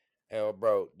Hell,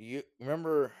 bro, do you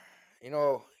remember? Have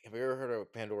you ever heard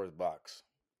of Pandora's Box?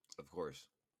 Of course.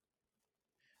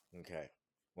 Okay.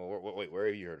 Well, wait, where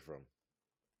have you heard from?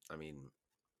 I mean,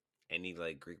 any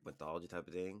like Greek mythology type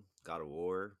of thing, God of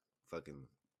War, fucking.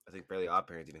 I think Fairly Odd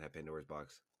Parents even had Pandora's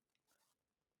box.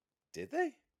 Did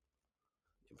they?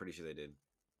 I'm pretty sure they did.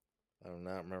 I do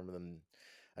not remember them.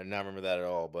 I do not remember that at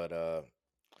all. But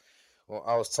well,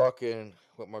 I was talking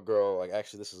with my girl. Like,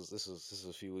 actually, this is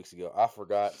a few weeks ago. I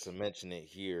forgot to mention it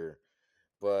here,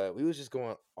 but we was just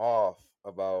going off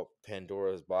about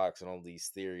Pandora's Box and all these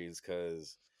theories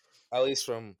because at least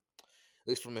from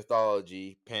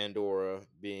mythology, Pandora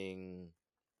being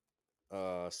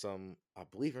some, I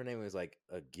believe her name was like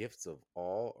a gift of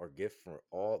all or gift for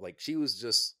all. Like she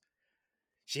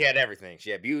had everything. She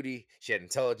had beauty, she had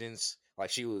intelligence. Like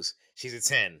she's a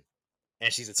 10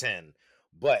 and she's a 10.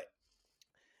 But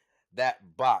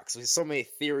that box, there's so many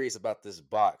theories about this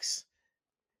box.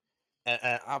 And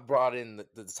I brought in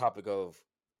the topic of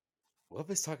what if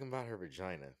it's talking about her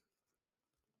vagina?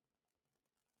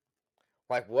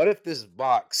 Like what if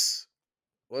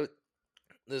what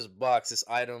this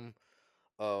item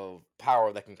of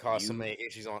power that can cause so You many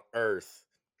issues on Earth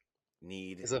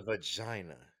need is a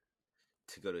vagina.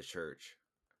 to go to church.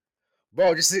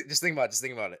 Bro, just think about it. Just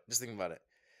think about it. Just think about it.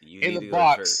 You In need the to go to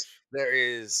box, church. there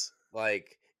is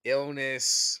like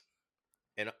illness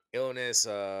and illness,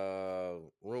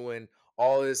 ruin,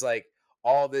 all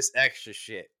this extra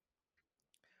shit.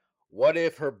 What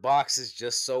if her box is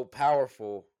just so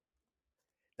powerful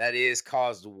that it has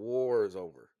caused wars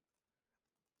over?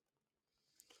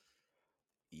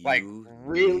 Like, You need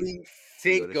really to go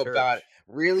think to about it. church.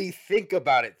 Really think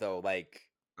about it though.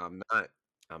 I'm not.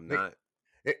 I'm Like, not.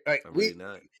 like I'm really we,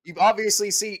 not. you've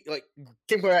obviously seen like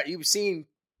Kim Kardashian. You've seen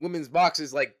women's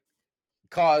boxes like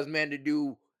cause men to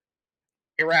do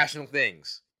irrational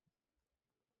things.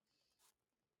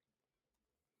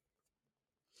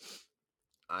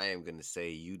 I am gonna say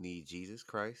you need Jesus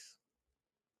Christ.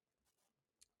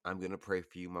 I'm gonna pray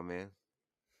for you, my man.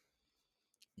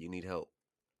 You need help.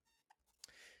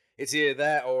 It's either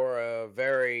that or a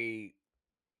very,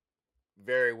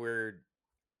 very weird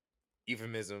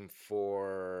euphemism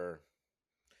for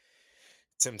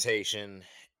temptation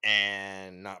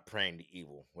and not praying to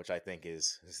evil, which I think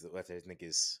is what I think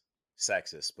is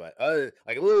sexist. But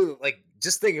like a little, like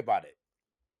just think about it.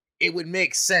 It would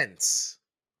make sense.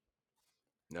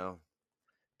 No,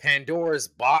 Pandora's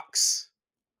box.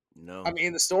 I no. mean,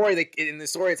 in the story,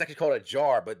 it's actually called a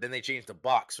jar, but then they changed the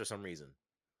box for some reason.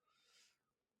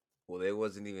 Well, they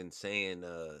wasn't even saying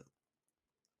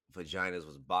vaginas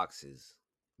was boxes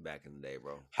back in the day,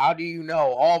 bro. How do you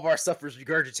know all of our stuff was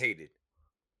regurgitated?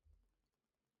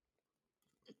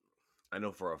 I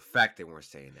know for a fact they weren't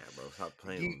saying that, bro. Stop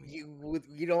playing with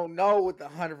me. You don't know with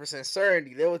 100%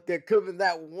 certainty. There could have been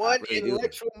that I one really do.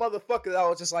 intellectual motherfucker that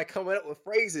was just like coming up with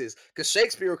phrases because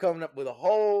Shakespeare was coming up with a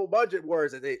whole bunch of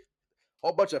words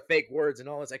whole bunch of fake words and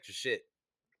all this extra shit.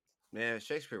 Man,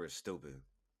 Shakespeare was stupid.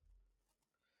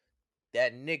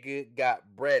 That nigga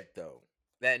got bread though.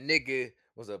 That nigga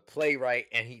was a playwright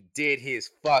and he did his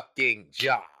fucking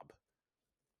job.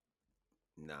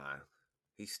 Nah,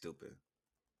 he's stupid.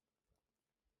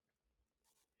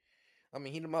 I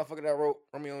mean, he the motherfucker that wrote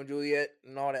Romeo and Juliet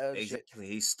and all that other shit. Exactly,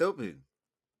 he's stupid.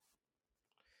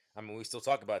 I mean, we still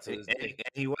talk about it to And, this and, day.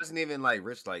 and he wasn't even like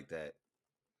rich like that.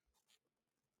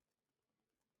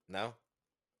 No?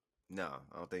 No,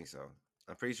 I don't think so.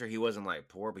 I'm pretty sure he wasn't like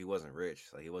poor, but he wasn't rich.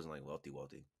 Like he wasn't like wealthy.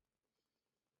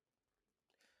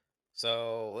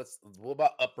 So what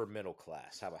about upper middle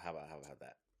class? How about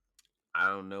that? I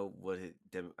don't know what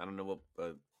I don't know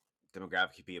what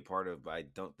demographic he'd be a part of, but I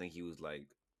don't think he was like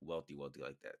wealthy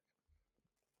like that.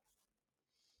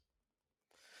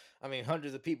 I mean,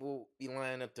 hundreds of people be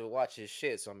lining up to watch his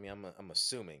shit. So I mean, I'm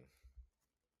assuming.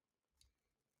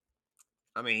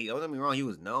 I mean, don't get me wrong, he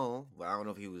was known, but I don't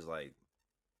know if he was like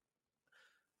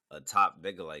a top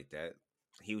nigga like that.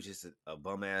 He was just a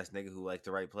bum ass nigga who liked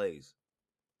to write plays,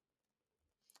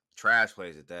 trash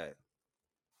plays at that.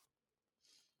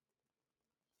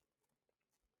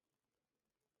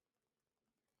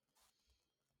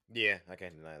 Yeah, I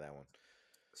can't deny that one.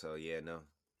 So yeah, no,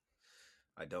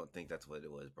 I don't think that's what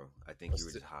it was, bro. I think But, you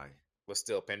were st- just high. but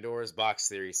still, Pandora's box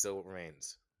theory still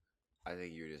remains. I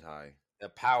think you were just high. The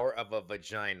power of a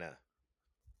vagina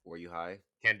Were you high?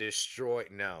 can destroy.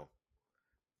 No,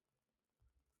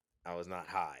 I was not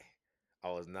high. I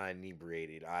was not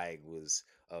inebriated. I was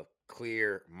of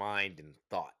clear mind and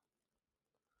thought.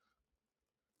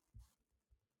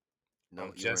 No, I'm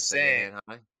you weren't just saying. secondhand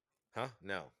high. Huh?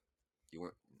 No. You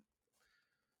weren't.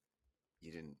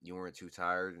 You didn't. You weren't too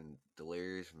tired and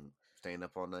delirious from Staying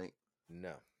up all night.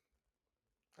 No,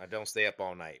 I don't stay up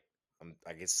all night.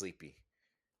 I get sleepy.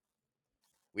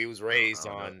 We was I raised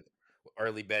don't know. on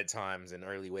early bedtimes and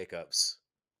early wake ups.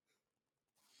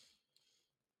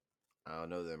 I don't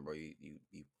know then, bro. You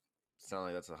sound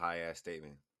like that's a high ass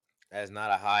statement. That is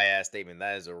not a high ass statement.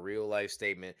 That is a real life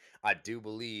statement. I do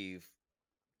believe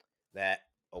that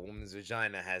a woman's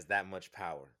vagina has that much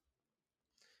power.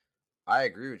 I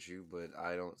agree with you, but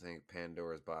I don't think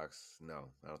Pandora's box. No,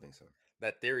 I don't think so.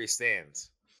 That theory stands.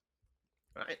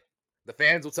 All right. The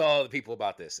fans will tell other people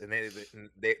about this, and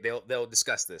they'll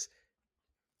discuss this.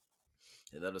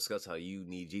 And they'll discuss how you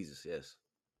need Jesus. Yes,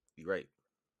 you're right.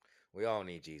 We all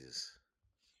need Jesus.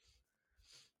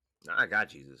 Nah, I got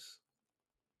Jesus.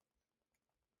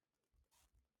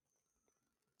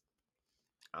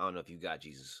 I don't know if you got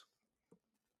Jesus.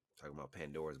 Talking about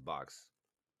Pandora's box.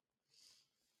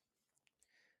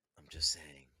 I'm just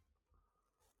saying.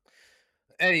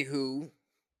 Anywho,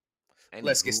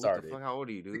 let's get started. What the fuck? How old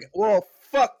are you, dude? Well,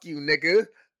 fuck you, nigga.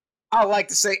 I like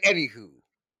to say anywho.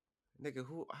 Nigga,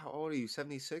 who? How old are you?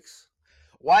 76?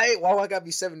 Why I gotta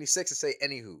be 76 and say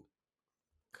anywho?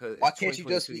 Cause Why it's can't you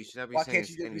just 2022. be? You should not be Why saying can't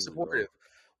you just be anywho, supportive? bro.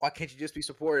 Why can't you just be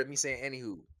supportive of me saying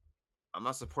anywho? I'm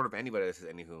not supportive of anybody that says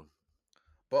anywho.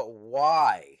 But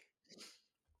why?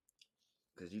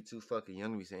 Cause you too fucking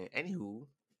young to be saying anywho.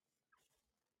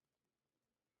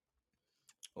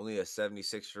 Only a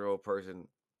 76-year-old person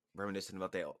reminiscing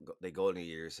about their golden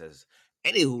years says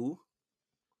anywho.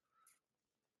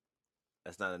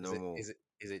 That's not a normal. Is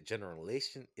it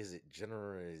generalization? Is it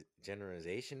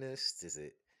generalizationist? Is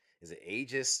it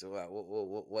ageist? What?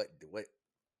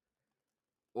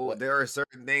 Well, there are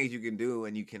certain things you can do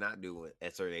and you cannot do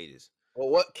at certain ages. Well,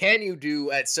 what can you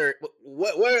do at certain?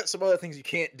 What are some other things you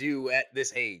can't do at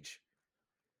this age?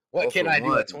 What can I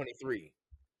do at 23?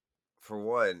 For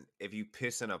one, if you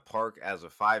piss in a park as a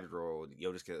 5-year-old,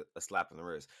 you'll just get a slap on the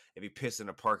wrist. If you piss in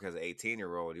a park as an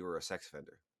 18-year-old, you were a sex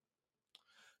offender.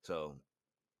 So,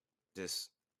 it's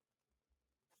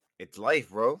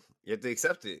life, bro. You have to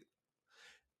accept it.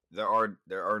 There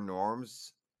are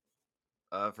norms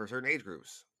for certain age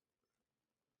groups.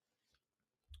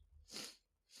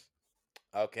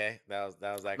 Okay, that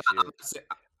was actually.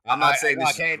 I'm not saying this.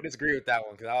 I can't disagree with that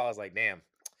one because I was like, damn,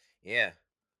 yeah,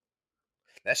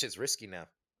 that shit's risky now.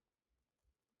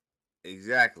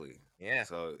 Exactly. Yeah.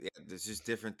 So yeah, there's just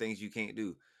different things you can't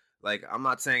do. Like I'm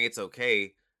not saying it's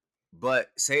okay,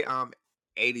 but say I'm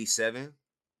 87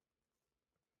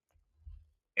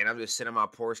 and I'm just sitting on my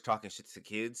porch talking shit to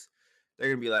kids, they're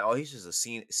gonna be like, "Oh, he's just a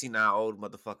senile old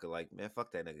motherfucker." Like, man,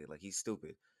 fuck that nigga. Like, he's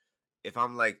stupid. If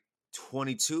I'm like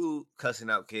 22 cussing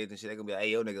out kids and shit, they're gonna be like,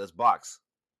 "Hey, yo, nigga, let's box."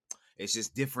 It's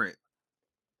just different.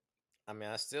 I mean,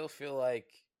 I still feel like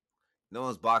no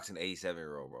one's boxing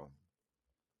 87-year-old, bro.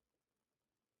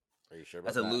 Are you sure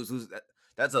about that's that? a lose-lose.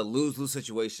 That's a lose-lose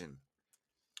situation.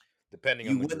 Depending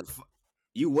on the group.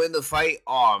 You win the fight,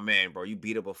 oh man, bro, you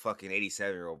beat up a fucking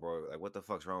 87-year-old, bro. Like, what the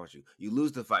fuck's wrong with you? You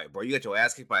lose the fight, bro. You got your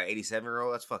ass kicked by an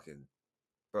 87-year-old. That's fucking,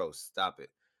 bro. Stop it.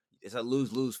 It's a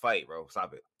lose fight, bro.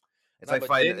 Stop it. It's like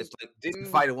fighting. It's like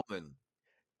fight a woman.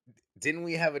 Didn't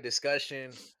we have a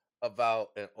discussion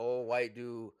about an old white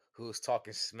dude who was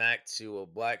talking smack to a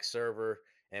black server,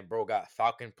 and bro got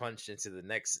falcon punched into the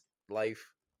next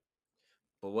life?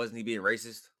 But wasn't he being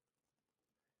racist?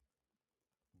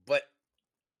 But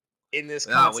in this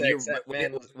context,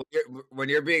 when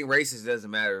you're being racist, it doesn't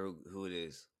matter who it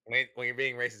is. When you're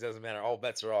being racist, it doesn't matter. All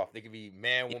bets are off. They could be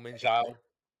man, woman, child.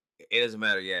 It doesn't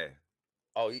matter. Yeah.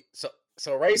 Oh, so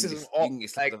racism.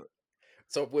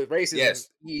 So with racism, yes,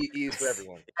 he is for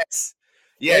everyone.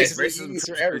 Yes, racism is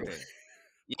for everything.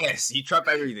 Yes, you trump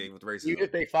everything with racism. Even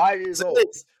if they 5 years old,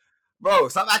 bro,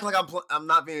 stop acting like I'm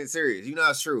not being serious. You know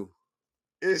it's true.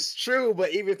 It's true,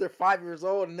 but even if they're 5 years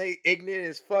old and they ignorant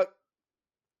as fuck,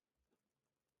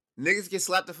 niggas get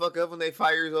slapped the fuck up when they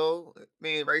 5 years old.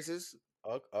 Being racist.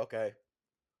 Okay,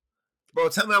 bro,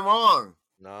 tell me I'm wrong.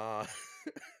 Nah.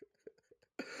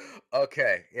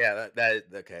 Okay, yeah, that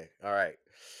okay. All right.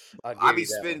 I be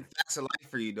spitting facts of life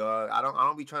for you, dog. I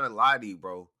don't be trying to lie to you,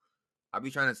 bro. I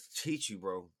be trying to teach you,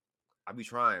 bro. I be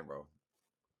trying, bro.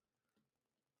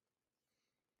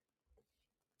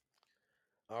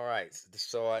 All right.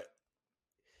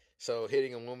 So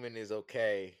hitting a woman is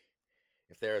okay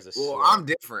if there is a. Well, I'm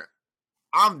different.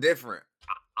 I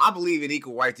believe in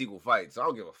equal rights, equal fights. So I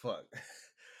don't give a fuck.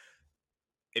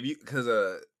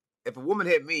 If a woman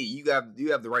hit me, you have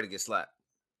the right to get slapped.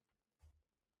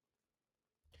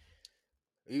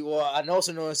 Well, I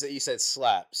also noticed that you said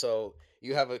slap. So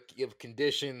you have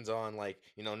conditions on, like,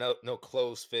 no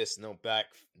closed fist, no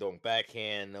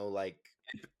backhand, no like.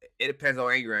 It depends how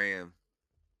angry I am.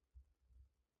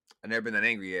 I've never been that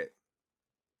angry yet.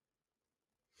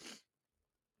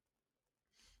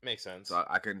 Makes sense. So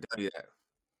I couldn't tell you that.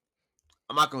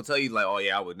 I'm not gonna tell you like, oh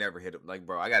yeah, I would never hit him. Like,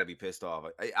 bro, I gotta be pissed off.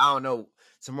 I don't know.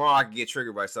 Tomorrow I could get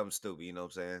triggered by something stupid. You know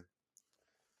what I'm saying?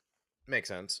 Makes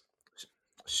sense.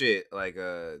 Shit, like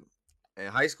in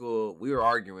high school we were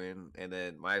arguing, and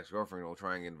then my ex girlfriend will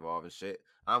try and get involved and shit.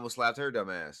 I almost slapped her dumb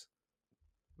ass.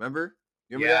 Remember?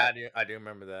 You remember that? I do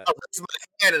remember that. I raised my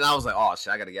hand and I was like, oh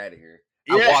shit, I gotta get out of here.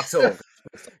 Yeah. I walked home.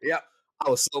 Yeah. I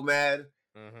was so mad.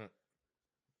 Mm-hmm.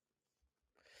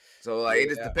 So like it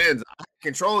just depends. I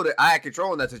controlled it. I had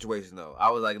control in that situation though.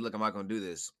 I was like, look, I'm not gonna do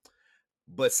this.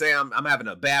 But say I'm having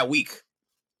a bad week.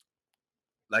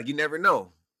 Like you never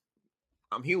know.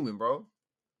 I'm human, bro.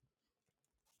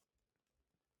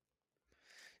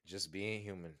 Just being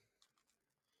human.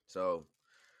 So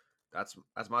that's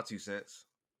my 2 cents.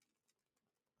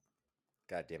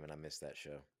 God damn it, I missed that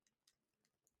show.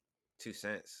 2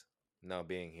 cents. No,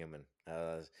 being human.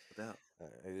 What the hell?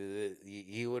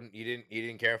 You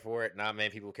didn't care for it. Not many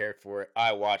people cared for it.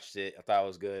 I watched it. I thought it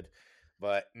was good,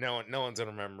 but no one's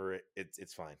gonna remember it.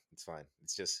 It's fine. It's fine.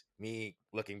 It's just me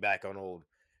looking back on old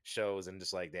shows and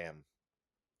just like, damn,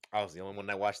 I was the only one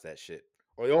that watched that shit,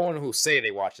 or the only one who say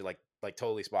they watched it, like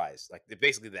Totally Spies, like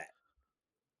basically that.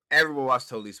 Everyone watched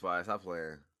Totally Spies. Stop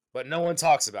playing. But no one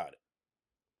talks about it.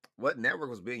 What network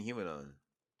was Being Human on?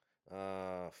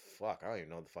 Fuck, I don't even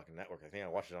know the fucking network. I think I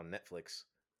watched it on Netflix.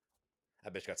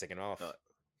 That bitch got taken off.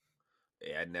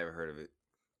 Yeah, I'd never heard of it.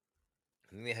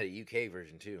 I think they had a UK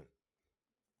version too.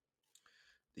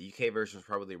 The UK version was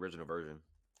probably the original version.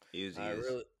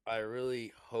 I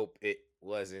really hope it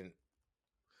wasn't,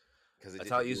 because that's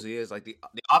how it usually is. Like the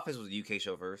Office was a UK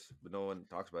show first, but no one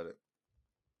talks about it.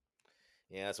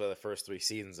 Yeah, that's why the first 3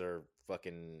 seasons are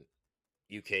fucking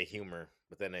UK humor,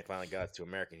 but then they finally got to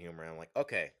American humor, and I'm like,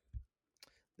 okay,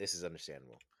 this is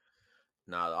understandable.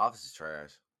 Nah, The Office is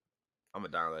trash. I'm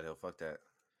gonna die on that hill. Fuck that.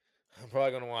 I'm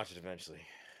probably gonna watch it eventually.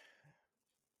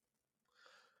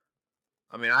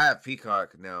 I mean, I have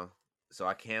Peacock now, so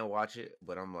I can watch it.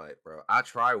 But I'm like, bro, I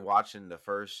tried watching the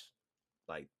first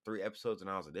like 3 episodes, and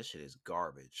I was like, this shit is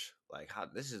garbage. Like, how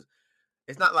this is?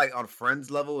 It's not like on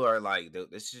Friends level, or like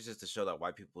this is just a show that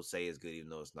white people say is good, even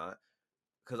though it's not.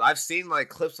 Because I've seen like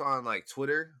clips on like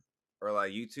Twitter or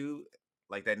like YouTube,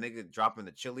 like that nigga dropping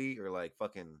the chili, or like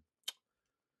fucking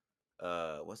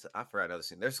what's the, I forgot another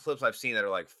scene. There's clips I've seen that are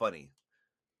like funny,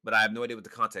 but I have no idea what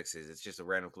the context is. It's just a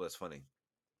random clip that's funny.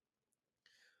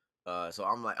 So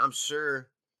I'm like, I'm sure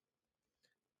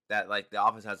that like The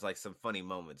Office has like some funny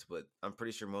moments, but I'm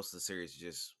pretty sure most of the series is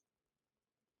just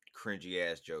cringy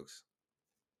ass jokes.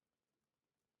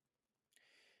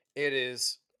 It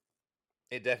is.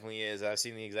 It definitely is. I've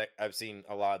seen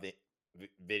a lot of the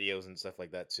videos and stuff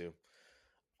like that too.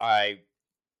 I'll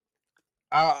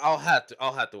have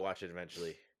to watch it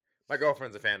eventually. My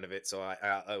girlfriend's a fan of it, so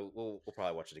we'll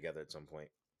probably watch it together at some point.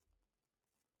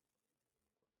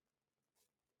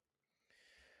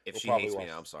 If she hates me,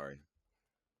 I'm sorry.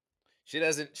 She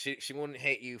doesn't. She wouldn't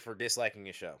hate you for disliking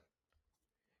a show.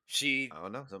 I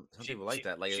don't know. Some people like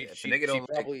that. Like if the nigga don't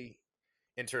probably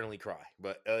internally cry,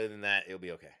 but other than that, it'll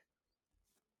be okay.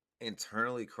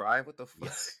 Internally cry? What the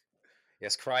fuck?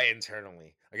 Yes, cry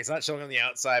internally. Like it's not showing on the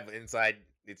outside, but inside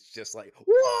it's just like,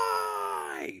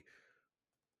 why?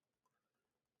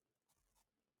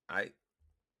 I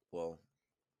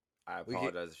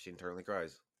apologize if she internally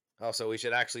cries. Oh, so we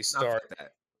should actually start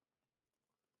that.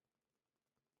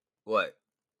 What?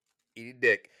 Eating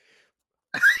dick.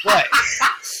 What?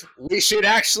 We should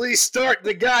actually start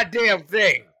the goddamn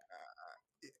thing.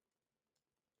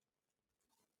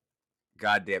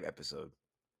 Goddamn episode.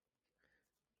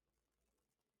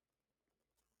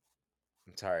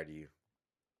 I'm tired of you.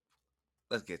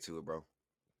 Let's get to it, bro.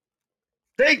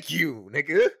 Thank you,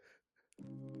 nigga.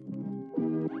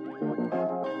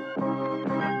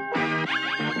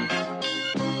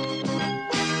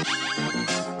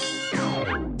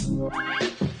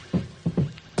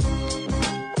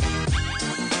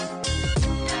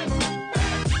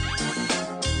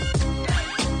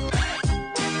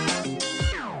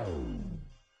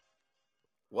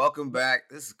 Welcome back.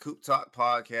 This is Coop Talk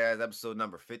Podcast, episode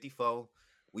number 54.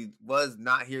 We was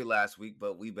not here last week,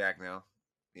 but we back now.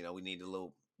 You know, we need a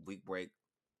little week break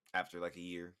after like a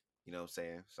year. You know what I'm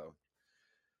saying? So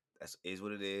that is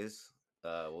what it is.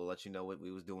 We'll let you know what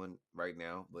we was doing right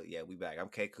now. But yeah, we back. I'm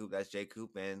K Coop. That's J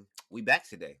Coop, and we back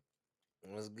today.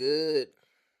 What's good?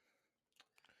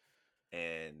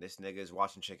 And this nigga is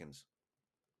watching chickens.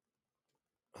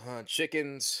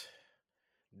 Chickens,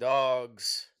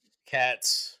 dogs,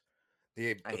 cats,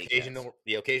 the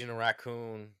occasional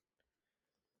raccoon.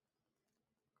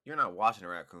 You're not watching a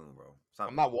raccoon, bro. Stop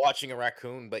I'm it. not watching a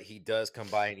raccoon, but he does come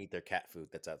by and eat their cat food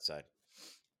that's outside.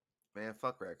 Man,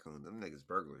 fuck raccoons. Them niggas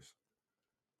burglars.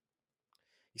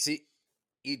 You see,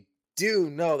 you do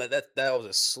know that was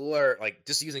a slur. Like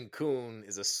just using coon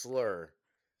is a slur.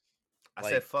 I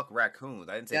Like, said fuck raccoons.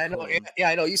 I didn't say yeah, I know. coon. Yeah,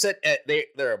 I know. You said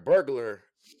they're a burglar,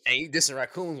 and you dissing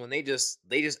raccoons when they just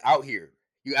out here.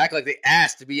 You act like they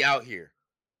asked to be out here.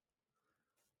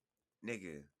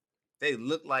 Nigga, they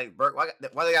look like why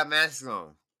they got masks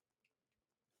on?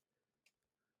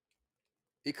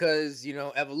 Because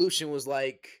evolution was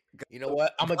like, you know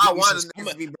what? I'm gonna I give you want some. them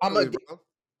niggas to be burglars, bro.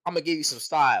 I'm gonna give you some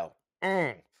style.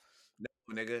 No,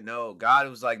 nigga, no. God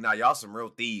was like, nah, y'all some real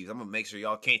thieves. I'm gonna make sure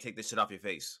y'all can't take this shit off your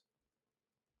face.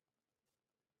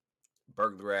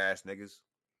 Burglar ass niggas.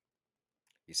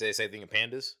 You say the same thing of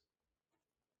pandas?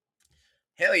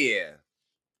 Hell yeah.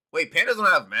 Wait, pandas don't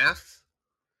have masks?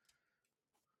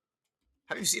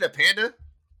 Have you seen a panda?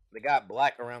 They got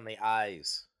black around the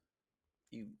eyes.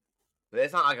 But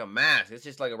it's not like a mask. It's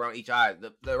just like around each eye.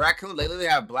 The raccoon, they literally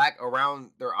have black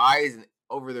around their eyes and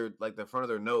over their the front of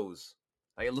their nose.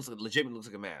 Like it legitimately looks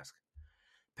like a mask.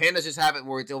 Pandas just have it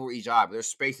where it's over each eye, but there's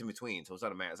space in between, so it's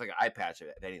not a mask. It's like an eye patch, if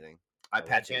anything. Eye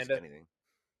patch, if anything.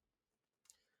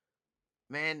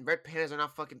 Man, red pandas are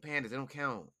not fucking pandas. They don't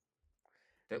count.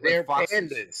 They're like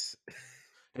pandas.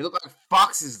 They look like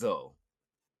foxes, though.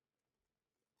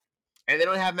 And they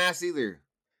don't have masks either.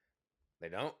 They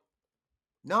don't?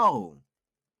 No.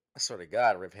 I swear to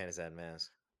God, red pandas had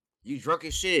masks. You drunk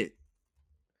as shit.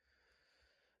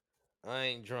 I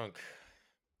ain't drunk.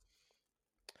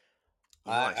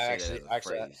 Actually,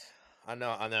 I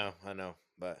know.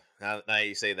 But now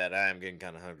you say that, I am getting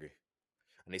kind of hungry.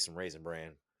 I need some Raisin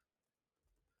Bran.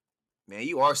 Man,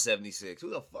 you are 76. Who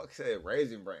the fuck said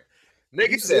Raisin Bran?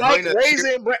 Niggas like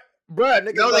Raisin Bran. Bruh,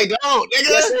 niggas no, they don't. Nigga.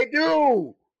 Yes, they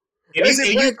do.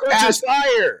 Raisin Bran Crunch is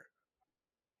fire.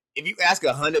 If you ask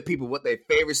 100 people what their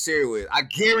favorite cereal is, I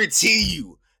guarantee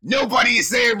you, nobody is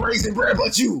saying Raisin Bran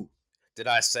but you. Did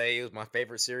I say it was my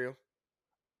favorite cereal?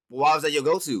 Well, why was that your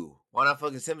go-to? Why not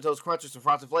fucking Cinnamon Toast Crunch or some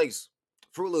Frosted Flakes,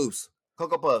 Fruit Loops,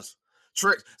 Cocoa Puffs,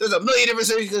 Tricks? There's a million different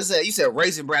cereals you could say. You said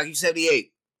Raisin Bran, you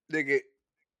 78. Nigga,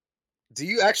 do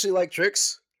you actually like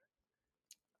Tricks?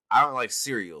 I don't like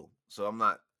cereal, so I'm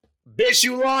not. Bitch,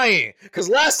 you lying. Because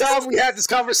last time we had this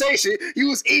conversation, you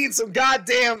was eating some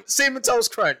goddamn Cinnamon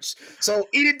Toast Crunch. So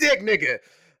eat a dick, nigga.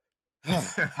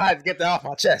 I had to get that off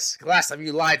my chest. Last time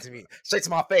you lied to me. Straight to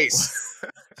my face.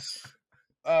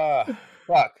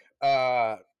 Fuck.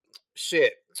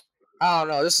 Shit. I don't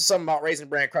know. This is something about Raisin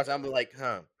Bran Crunch. I'm like,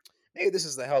 maybe this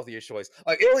is the healthier choice.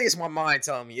 Like, at least my mind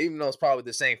telling me, even though it's probably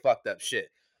the same fucked up shit.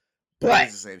 But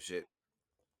it's the same shit.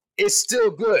 It's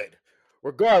still good.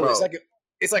 Regardless. Bro,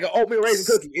 it's like an oatmeal raisin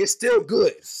cookie. It's still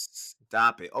good.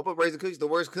 Stop it. Oatmeal raisin cookie is the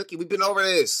worst cookie. We've been over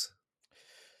this.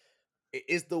 It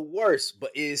is the worst,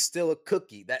 but it is still a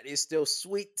cookie. That is still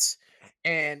sweet.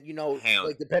 And,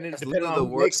 like depending on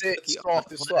who makes it,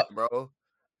 soft as fuck. Bro.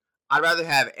 I'd rather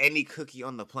have any cookie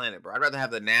on the planet, bro. I'd rather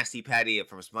have the nasty patty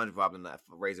from SpongeBob than that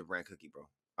Raisin Bran cookie, bro.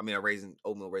 I mean,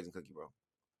 oatmeal raisin cookie, bro.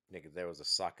 Nigga, there was a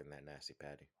sock in that nasty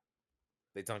patty.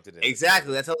 They dunked it in.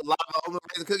 Exactly. That's a lot of oatmeal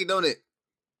raisin cookie, don't it?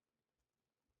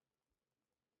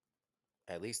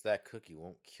 At least that cookie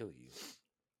won't kill you.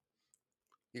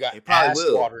 You got ass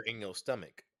water in your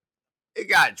stomach. It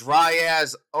got dry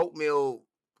ass oatmeal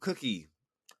cookie.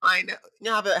 Have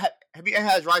you ever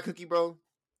had a dry cookie, bro?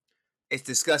 It's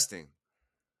disgusting.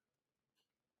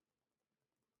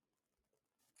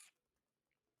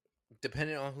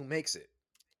 Depending on who makes it.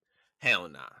 Hell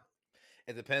nah.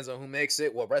 It depends on who makes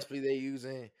it, what recipe they're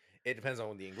using. It depends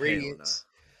on the ingredients.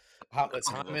 How much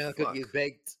time the cookie is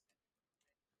baked.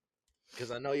 Because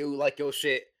I know you like your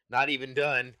shit not even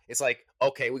done. It's like,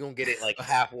 okay, we're going to get it like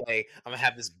halfway. I'm going to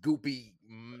have this goopy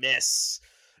mess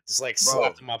just like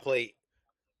slapped on my plate.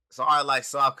 So I like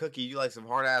soft cookie. You like some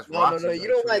hard ass rocks? No. You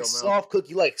don't like soft cookie.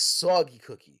 You like soggy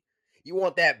cookie. You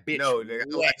want that bitch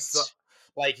wet.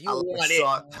 Like you want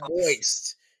it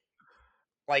moist.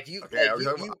 Like you. Okay, we're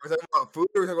talking about food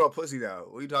or we're talking about pussy now?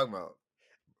 What are you talking about?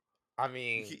 I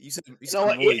mean, you said moist,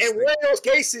 in one of those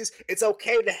cases, it's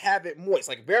okay to have it moist,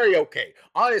 like very okay.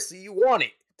 Honestly, you want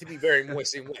it to be very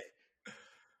moist and wet.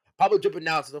 Probably dripping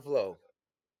down to the floor.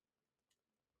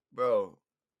 Bro,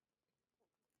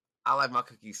 I like my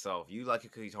cookies soft. You like your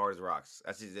cookies hard as rocks.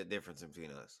 That's just the difference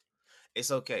between us.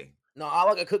 It's okay. No, I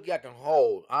like a cookie I can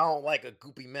hold. I don't like a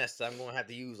goopy mess that I'm going to have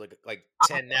to use like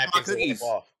 10 napkins to wipe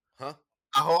off. Huh?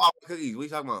 I hold all my cookies. What are you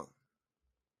talking about?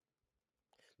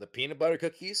 The peanut butter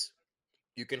cookies,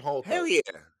 you can hold. Hell yeah.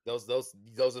 Those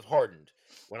have hardened.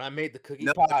 When I made the cookie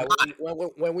pie,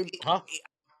 when we, huh?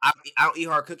 I don't eat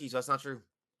hard cookies, so that's not true.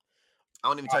 I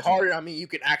don't even touch them. Harder, I mean, you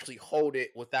can actually hold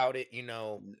it without it, like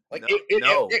No, it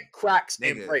no, cracks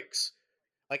and nigga, breaks.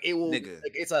 Like it will, nigga,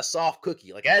 like it's a soft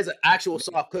cookie. Like as an actual nigga,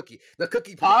 soft cookie. The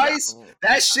cookie nigga. pies,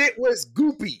 that shit was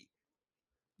goopy.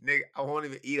 Nigga, I won't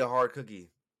even eat a hard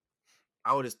cookie.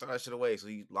 I would just throw that shit away. So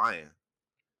you lying?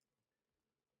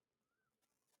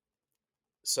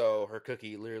 So her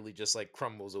cookie literally just like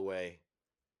crumbles away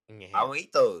in your I hand. don't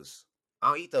eat those. I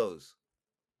don't eat those.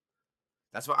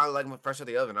 That's why I like them fresh out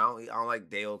the oven. I don't like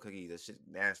day old cookies. That shit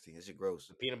nasty. That shit gross.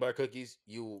 The peanut butter cookies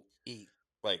you eat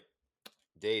like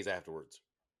days afterwards.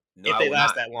 No, If I they will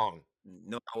last not. that long.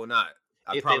 No, I will not.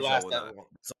 I If they promise you, I last will that not.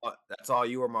 long. That's all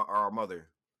you or our mother.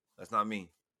 That's not me.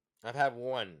 I've had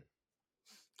one.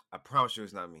 I promise you,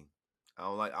 it's not me. I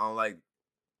don't like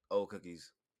old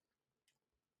cookies.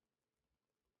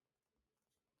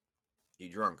 You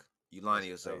drunk. You lying to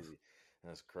yourself. Crazy.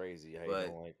 That's crazy. How you But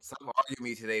don't like stop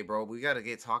arguing me today, bro. We gotta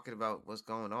get talking about what's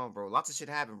going on, bro. Lots of shit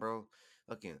happened, bro.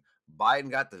 Fucking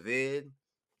Biden got the vid.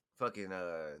 Fucking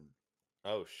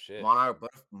oh shit.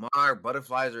 monarch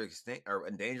butterflies are extinct or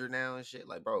endangered now and shit.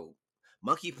 Like, bro,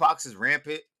 monkeypox is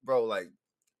rampant, bro. Like,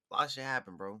 a lot of shit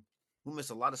happened, bro. We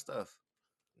missed a lot of stuff.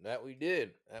 That we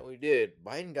did.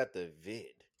 Biden got the vid.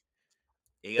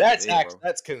 He got That's the vid, bro.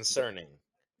 That's concerning.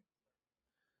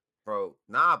 Bro,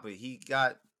 nah, but he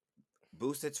got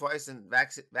boosted twice and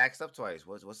vaxxed up twice.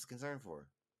 What's the concern for?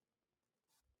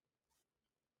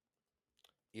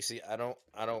 You see, I don't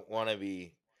want to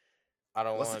be. I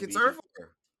don't What's the want to be. concern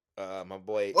for? My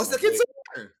boy. What's the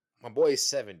concern? My boy is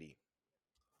 70.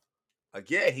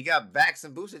 Again, he got vaxxed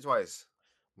and boosted twice.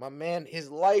 My man, his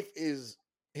life is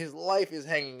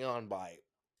hanging on by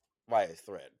a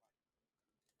thread.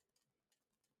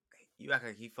 You act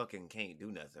like he fucking can't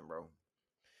do nothing, bro.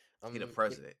 He the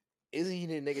president. Isn't he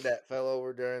the nigga that fell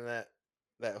over during that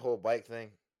whole bike thing?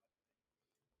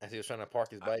 As he was trying to park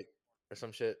his bike or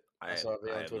some shit. I saw a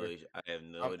video on Twitter. I have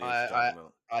no idea what you're talking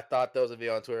about. I thought there was a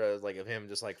video on Twitter that was like of him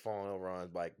just like falling over on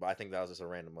his bike, but I think that was just a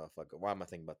random motherfucker. Why am I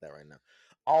thinking about that right now?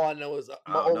 All I know is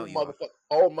old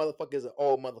motherfucker is an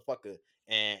old motherfucker,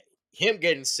 and him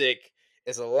getting sick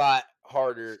is a lot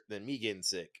harder than me getting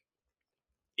sick.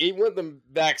 Even with them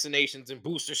vaccinations and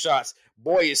booster shots,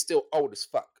 boy is still old as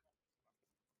fuck.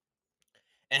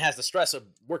 And has the stress of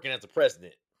working as a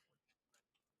president.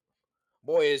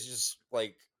 Boy is just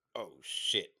like, oh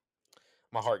shit.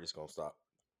 My heart is gonna stop.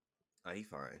 He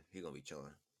fine. He gonna be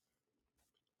chilling.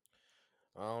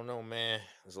 I don't know, man.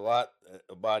 There's a lot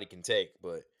a body can take,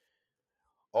 but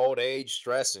old age,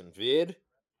 stress, and vid.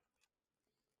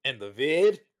 And the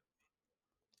vid.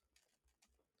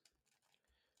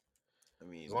 I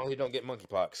mean, as long as you don't get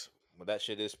monkeypox. But that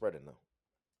shit is spreading though.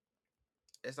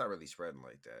 It's not really spreading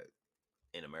like that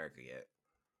in America yet.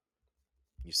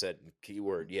 You said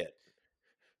keyword yet.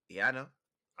 Yeah, I know.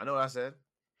 I know what I said.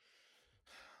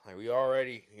 Like you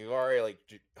already like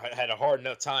had a hard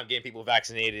enough time getting people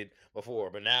vaccinated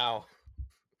before, but now,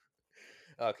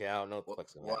 okay, I don't know what the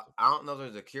fuck's gonna happen. I don't know if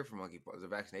there's a cure for monkeypox. There's a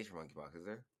vaccination for monkeypox, is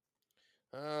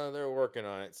there? They're working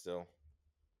on it still.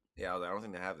 Yeah, I don't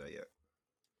think they have that yet.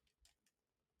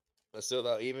 But still,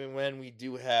 though, even when we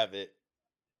do have it,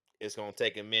 it's gonna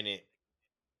take a minute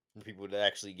for people to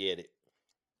actually get it.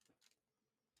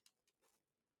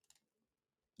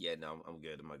 Yeah, no, I'm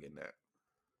good. I'm not getting that.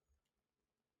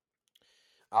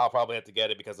 I'll probably have to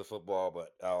get it because of football,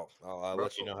 but I'll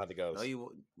let you know how it goes.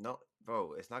 No,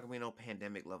 bro. It's not gonna be no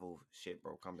pandemic level shit,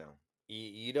 bro. Calm down.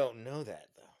 You don't know that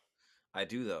though. I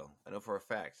do though. I know for a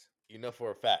fact. You know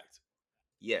for a fact.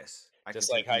 Yes. Just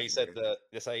like how you said the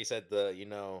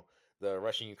the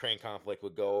Russian-Ukraine conflict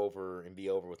would go over and be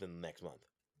over within the next month.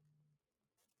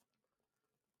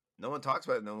 No one talks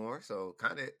about it no more, so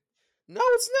kind of. No,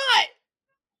 it's not.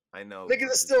 I know.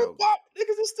 Niggas are still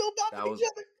bopping each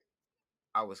other.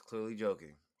 I was clearly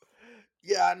joking.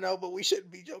 Yeah, I know, but we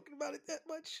shouldn't be joking about it that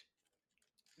much.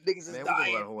 Niggas is dying.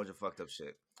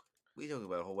 We joking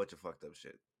about a whole bunch of fucked up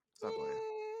shit. Stop playing.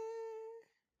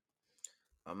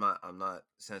 I'm not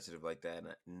sensitive like that,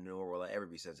 nor will I ever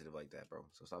be sensitive like that, bro.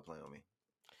 So stop playing with me.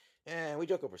 Yeah, we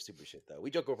joke over stupid shit though. We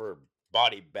joke over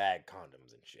body bag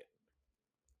condoms and shit.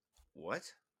 What?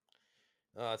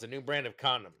 It's a new brand of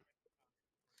condom.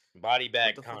 Body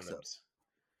bag condoms.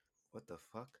 What the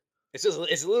fuck? It's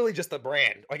literally just a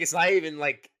brand. Like it's not even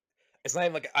like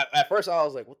at first I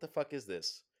was like, what the fuck is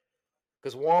this?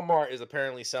 Because Walmart is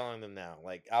apparently selling them now.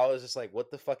 Like I was just like,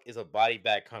 what the fuck is a body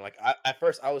bag condom? Like at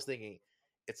first I was thinking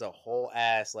it's a whole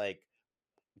ass like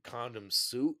condom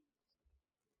suit.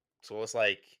 So it's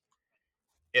like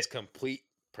it's complete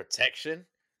protection.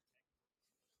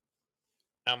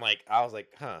 I was like,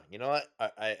 huh, you know what?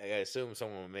 I assume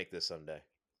someone will make this someday.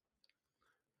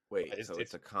 But Wait, so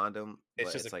it's a condom, it's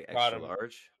but just a it's like extra condom.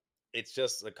 large? It's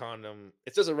just a condom.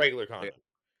 It's just a regular Like, condom.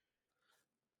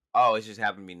 oh, it just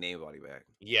happened to be name body bag.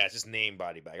 Yeah, it's just name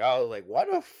body bag. I was like, why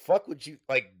the fuck would you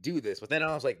like do this? But then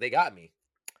I was like, they got me.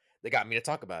 They got me to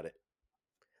talk about it.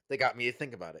 They got me to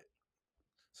think about it.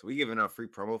 So we giving out free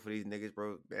promo for these niggas,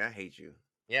 bro. Man, I hate you.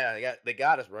 Yeah, they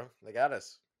got us, bro. They got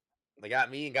us. They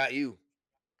got me and got you.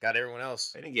 Got everyone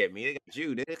else. They didn't get me. They got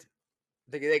you, nigga.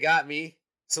 They got me.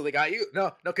 So they got you.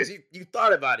 No, because you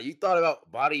thought about it. You thought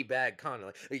about body bag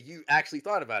condom. Like, you actually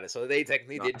thought about it. So they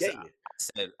technically No, did get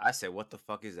you. I said, what the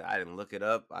fuck is that? I didn't look it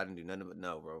up. I didn't do nothing but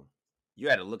no, bro. You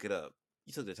had to look it up.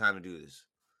 You took the time to do this.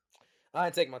 I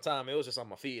didn't take my time. It was just on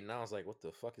my feed, and I was like, what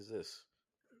the fuck is this?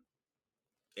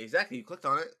 Exactly. You clicked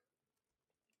on it,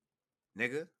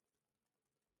 nigga.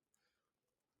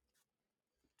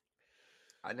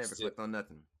 I never Still, clicked on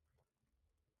nothing.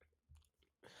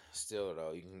 still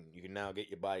though, you can now get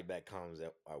your body bag condoms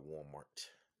at Walmart.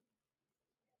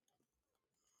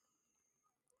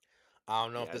 I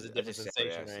don't know if Yeah, there's a I different just sound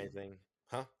sensation or nasty. anything.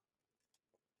 Huh?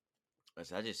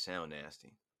 I just sound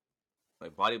nasty.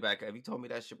 Like body bag. If you told me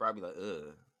that shit, bro, I'd be like,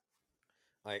 ugh.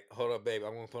 Like, hold up, babe.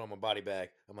 I'm gonna put on my body bag.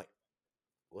 I'm like,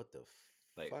 what the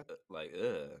fuck? Like,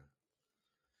 ugh.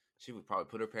 She would probably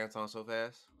put her pants on so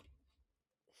fast.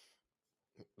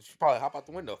 You should probably hop out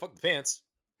the window. Fuck the pants.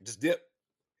 Just dip.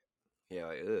 Yeah,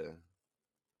 like, ugh.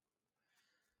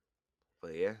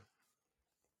 But yeah,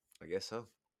 I guess so.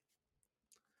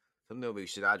 Some nobody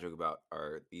shit I joke about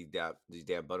are these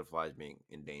damn butterflies being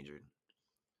endangered.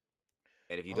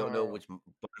 And if you don't know Uh, which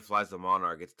butterflies the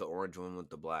monarch, it's the orange one with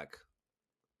the black,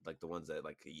 like the ones that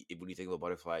like. When you think of a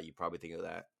butterfly, you probably think of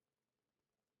that.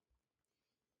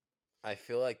 I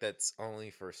feel like that's only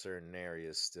for certain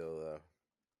areas still, though.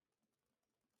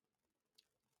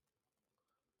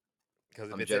 Because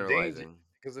if I'm it's endangered, generalizing.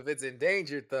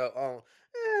 though,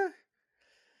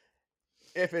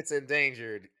 if it's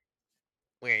endangered,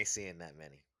 we ain't seeing that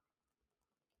many.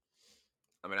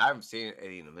 I mean, I haven't seen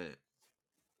any in a minute,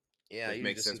 Yeah, I which usually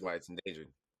makes just see sense the why it's endangered.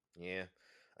 yeah,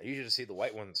 I usually just see the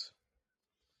white ones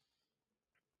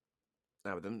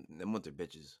Nah, but them ones are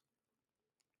bitches.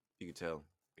 You can tell.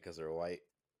 because they're white.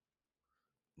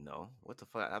 No, what the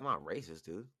fuck? I'm not racist,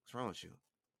 dude. What's wrong with you?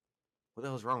 What the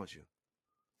hell's wrong with you?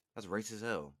 That's racist as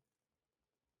hell.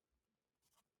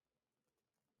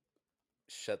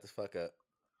 Shut the fuck up.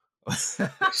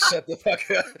 Shut the fuck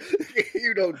up.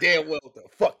 You know damn well what the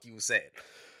fuck you said.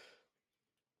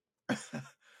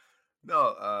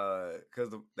 No,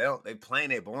 because they plain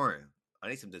they boring. I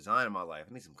need some design in my life.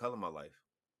 I need some color in my life.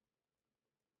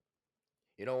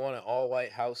 You don't want an all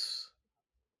white house,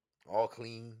 all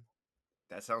clean,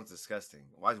 That sounds disgusting.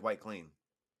 Why is white clean?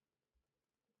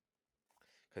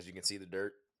 because you can see the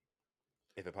dirt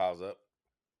if it piles up.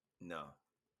 No.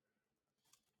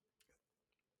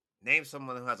 Name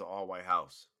someone who has an all white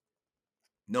house.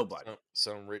 Nobody.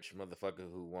 Some rich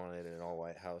motherfucker who wanted an all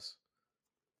white house.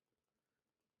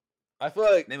 I feel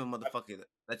like Name a motherfucker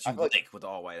that I you feel like like with the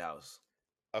all white house.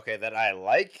 okay that I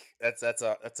like. That's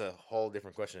a whole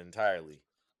different question entirely.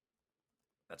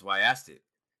 That's why I asked it.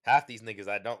 Half these niggas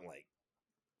I don't like.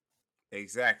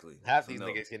 Exactly. Half So these no,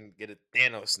 niggas can get a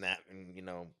Thanos snap and be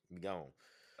gone.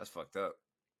 that's fucked up.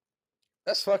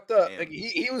 That's fucked up. Like, Damn.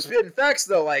 he was spitting facts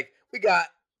though. Like, we got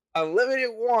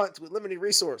unlimited wants with limited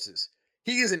resources.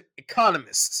 He is an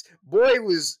economist. Boy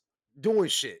was doing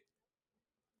shit.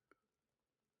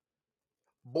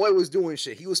 Boy was doing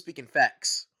shit. He was speaking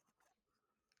facts.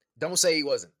 Don't say he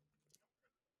wasn't.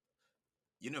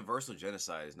 Universal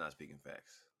genocide is not speaking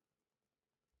facts.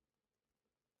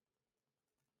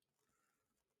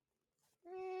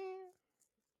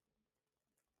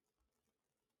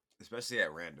 Especially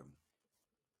at random.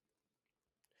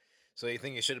 So you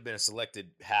think it should have been a selected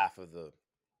half of the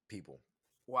people?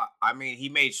 Well, I mean, he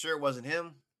made sure it wasn't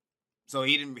him. So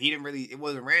he didn't really it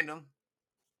wasn't random.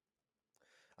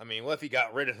 I mean, what if he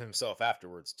got rid of himself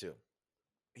afterwards too?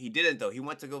 He didn't though. He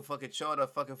went to go fucking show at a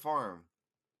fucking farm.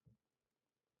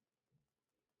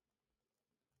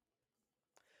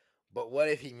 But what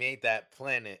if he made that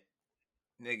planet,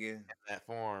 Nigga. that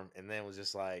farm, and then was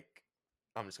just like,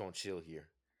 I'm just gonna chill here?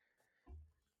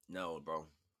 No, bro.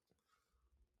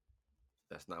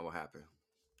 That's not what happened.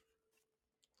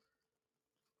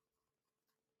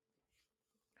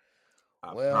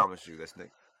 I Well, promise you, that's it's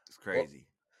well, crazy.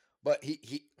 but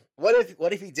he what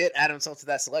if he did add himself to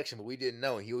that selection, but we didn't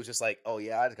know, and he was just like, oh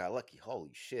yeah, I just got lucky. Holy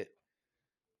shit.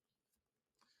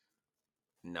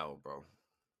 No, bro.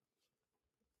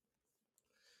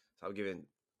 So I'm giving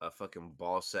a fucking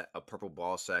ball sack, a purple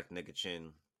ball sack nigga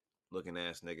chin looking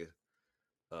ass nigga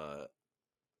uh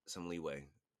some leeway.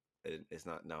 It's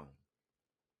not no.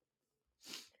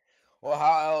 Well,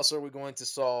 how else are we going to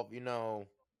solve,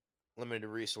 limited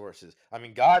resources? I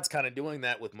mean, God's kind of doing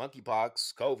that with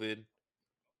monkeypox, COVID,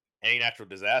 any natural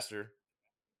disaster.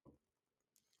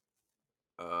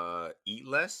 Eat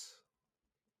less.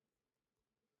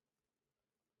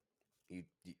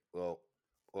 Well,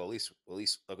 at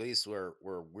least where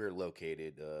we're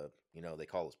located, they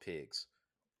call us pigs.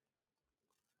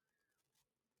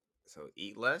 So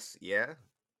eat less. Yeah.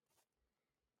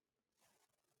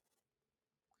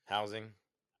 Housing.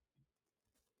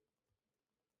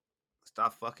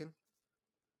 Stop fucking.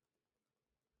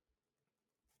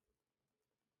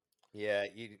 Yeah,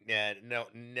 no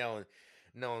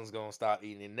one's gonna stop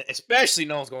eating, especially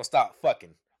no one's gonna stop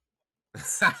fucking.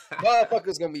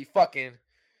 Motherfuckers gonna be fucking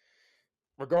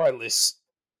regardless.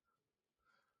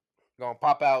 Gonna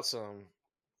pop out some.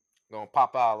 Gonna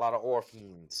pop out a lot of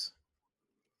orphans.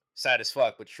 Sad as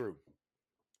fuck, but true.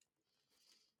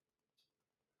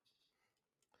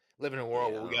 Live in a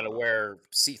world Yeah, where I we don't gotta know. wear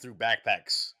see-through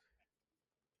backpacks.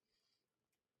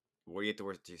 Where do you have to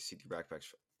wear to see through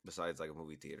backpacks besides like a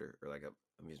movie theater or like a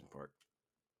amusement park?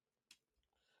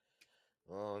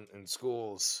 In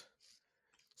schools.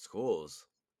 Schools.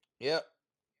 Yep.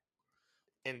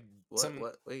 And What?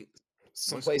 What? Wait.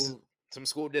 some What places, school? some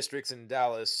school districts in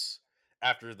Dallas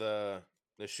after the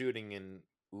shooting in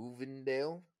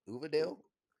Uvadale. Ooh,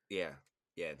 yeah.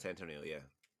 Yeah. In San Antonio. Yeah.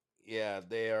 Yeah,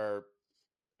 they are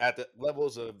at the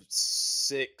levels of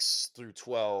 6 through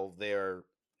 12.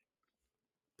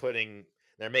 Putting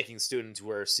they're making students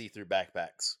wear see-through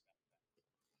backpacks.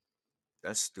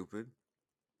 That's stupid.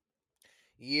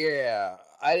 Yeah,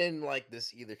 I didn't like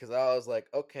this either because I was like,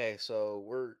 okay, so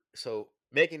we're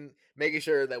making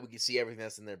sure that we can see everything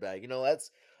that's in their bag.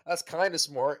 That's kind of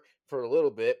smart for a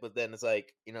little bit, but then it's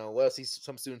like, well, see,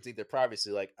 some students need their privacy.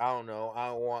 Like, I don't know, I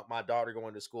don't want my daughter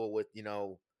going to school with,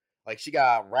 like she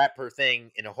got to wrap her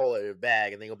thing in a whole other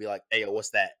bag, and they gonna be like, hey, yo,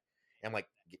 what's that? And I'm like,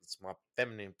 it's my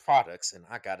feminine products, and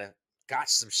I got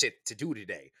some shit to do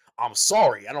today. I'm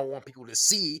sorry, I don't want people to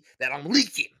see that I'm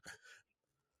leaking.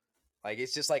 Like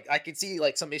it's just like I can see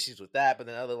like some issues with that, but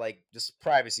then other like just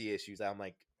privacy issues. I'm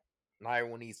like, not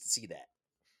everyone needs to see that.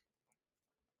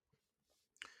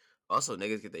 Also,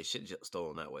 niggas get their shit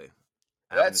stolen that way.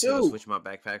 Having That to too. switch my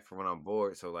backpack for when I'm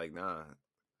bored. So like, nah,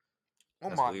 Oh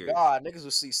that's my weird, god, niggas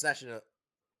will see snatching a.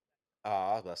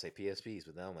 I was about to say PSPs,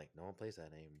 but then I'm like, no one plays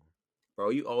that anymore. bro.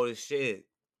 You old as shit.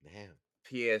 Damn.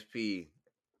 PSP.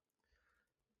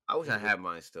 I wish I Yeah. had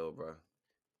mine still, bro.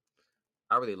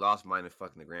 I really lost mine in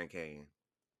fucking the Grand Canyon.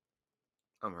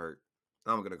 I'm hurt.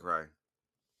 I'm gonna cry.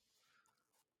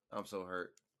 I'm so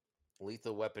hurt.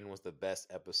 Lethal Weapon was the best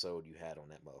episode you had on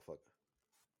that motherfucker.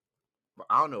 But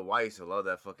I don't know why I used to love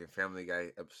that fucking Family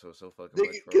Guy episode so fucking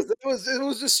much, bro. Because it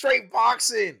was just straight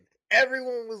boxing.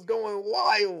 Everyone was going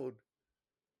wild.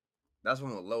 That's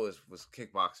when Lois was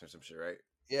kickboxing or some shit, right?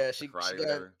 Yeah, Or she karate she or got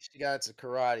whatever. she got into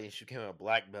karate and she became a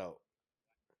black belt.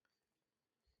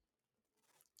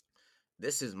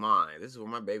 This is mine. This is where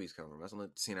my babies come from. That's the only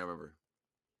scene I remember.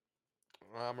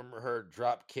 I remember her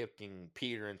drop kicking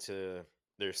Peter into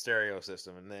their stereo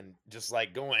system and then just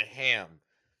like going ham.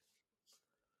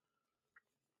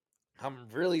 I'm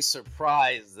really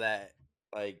surprised that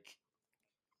like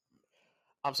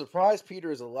I'm surprised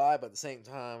Peter is alive, but at the same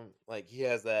time, like he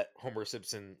has that Homer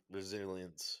Simpson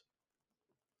resilience.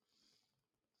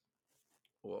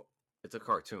 Well, it's a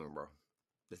cartoon, bro.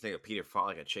 The thing of Peter fought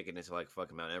like a chicken into like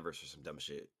fucking Mount Everest or some dumb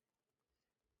shit.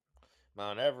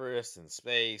 Mount Everest in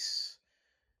space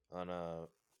on a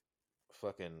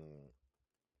fucking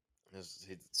it's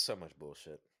so much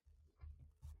bullshit.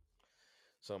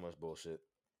 So much bullshit.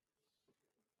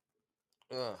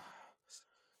 Ugh.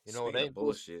 You know what Speaking of ain't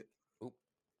bullshit? bullshit,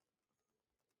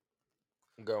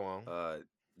 Oop, go on. uh,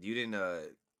 you didn't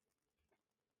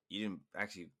you didn't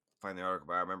actually find the article,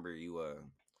 but I remember you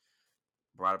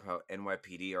brought up how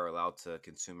NYPD are allowed to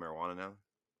consume marijuana now.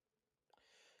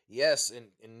 Yes,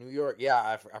 in New York.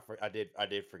 Yeah, I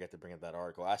did forget to bring up that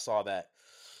article. I saw that.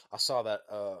 I saw that.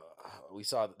 We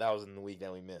saw that was in the week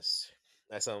that we missed.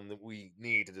 That's something that we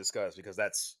need to discuss because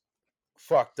that's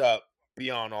fucked up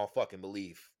beyond all fucking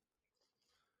belief.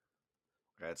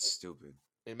 That's stupid.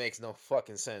 It makes no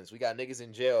fucking sense. We got niggas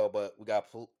in jail, but we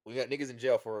got niggas in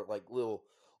jail for like little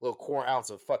quarter ounce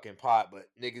of fucking pot, but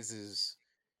niggas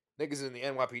in the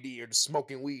NYPD are just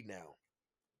smoking weed now.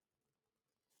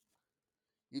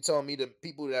 You telling me the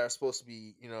people that are supposed to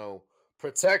be,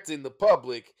 protecting the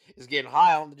public is getting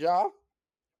high on the job?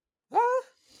 Huh?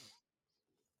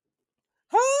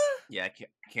 Huh? Yeah, I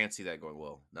can't see that going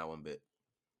well. Not one bit.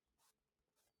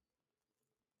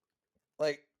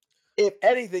 Like, if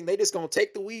anything, they just gonna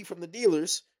take the weed from the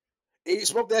dealers and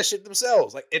smoke that shit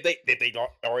themselves. Like, if they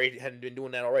already hadn't been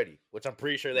doing that already, which I'm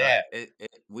pretty sure they Nah, have.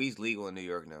 weed's legal in New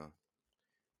York now.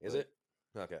 Is But it?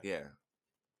 Okay. yeah,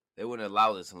 they wouldn't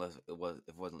allow this unless it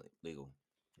wasn't legal.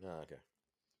 Oh, okay.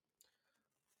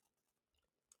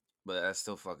 But that's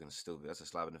still fucking stupid. That's a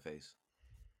slap in the face.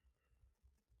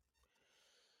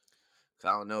 Cause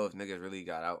I don't know if niggas really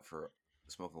got out for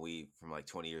smoking weed from like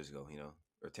 20 years ago,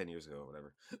 or 10 years ago, or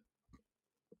whatever.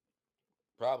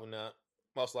 Probably not.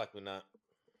 Most likely not.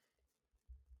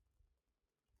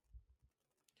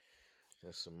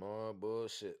 Just some more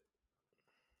bullshit.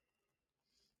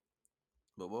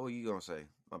 But what were you gonna say?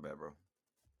 My bad, bro.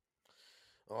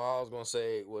 Oh, I was gonna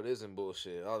say what isn't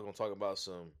bullshit. I was gonna talk about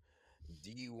some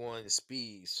D1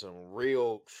 speed, some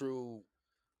real true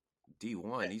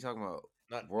D1. You talking about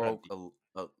not world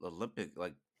Olympic yeah,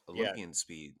 Olympian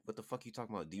speed? What the fuck you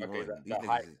talking about? okay, D1. These the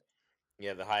high, niggas.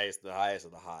 yeah, the highest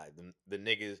of the high. The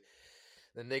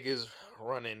niggas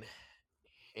running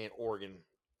in Oregon,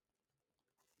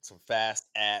 some fast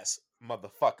ass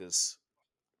motherfuckers.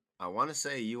 I want to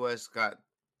say U.S. got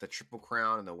the Triple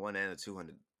Crown and the 1 and the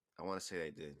 200. I want to say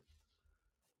they did.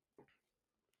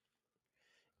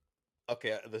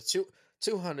 Okay, the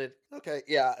 200. Okay,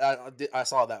 yeah, I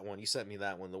saw that one. You sent me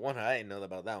that one. The one I didn't know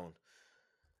about that one.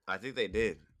 I think they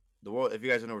did. The world. If you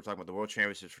guys don't know, we're talking about the World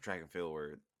Championships for track and field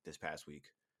were this past week.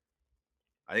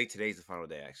 I think today's the final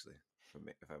day, actually,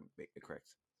 if I'm correct.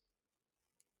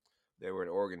 They were in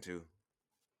Oregon too.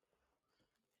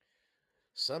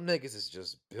 Some niggas is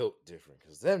just built different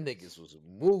because them niggas was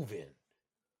moving.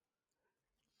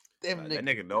 Them That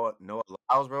niggas. nigga Noah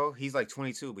Lyles, bro. He's like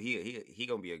 22, but he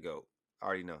gonna be a goat. I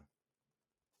already know.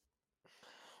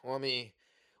 Well, I mean,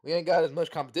 we ain't got as much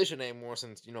competition anymore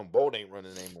since Bolt ain't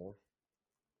running anymore.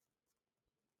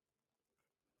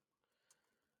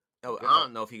 No, God. I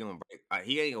don't know if he gonna break.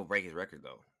 He ain't gonna break his record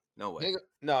though. No way.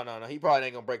 No, no, no. He probably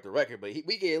ain't gonna break the record, but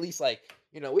we can at least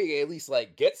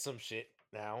get some shit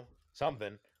now,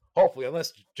 something. Hopefully,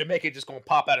 unless Jamaica just gonna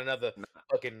pop out another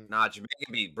fucking. Nah,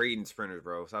 Jamaica be breeding sprinters,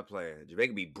 bro. Stop playing.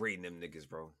 Jamaica be breeding them niggas,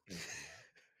 bro.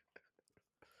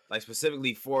 Like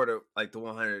specifically for the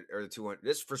 100 or the 200.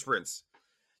 This for sprints,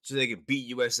 so they can beat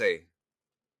USA.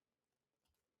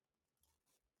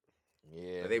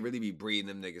 Yeah, Like, they really be breeding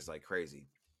them niggas like crazy.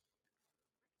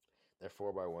 their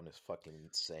 4x1 is fucking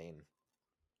insane.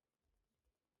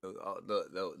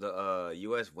 The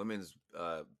U.S. women's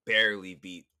barely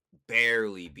beat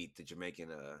the Jamaican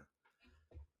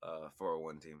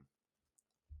 401 team.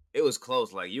 It was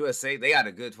close. Like USA, they had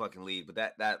a good fucking lead, but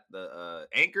the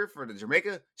anchor for the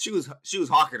Jamaica, she was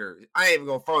hawking her. I ain't even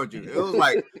gonna front you. It was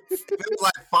like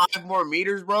 5 more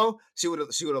meters, bro. She would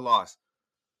have lost.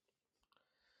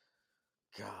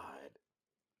 God.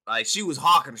 Like she was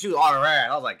hawking. She was all around.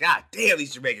 I was like, God damn,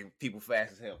 these Jamaican people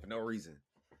fast as hell for no reason.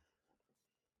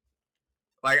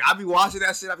 Like I'd be watching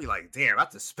that shit. I'd be like, damn,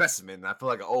 that's a specimen. I feel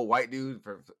like an old white dude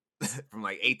from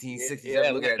like 1867.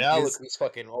 Yeah, Looking at now this, look, he's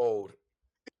fucking old.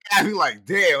 I'd be like,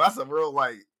 damn, that's a real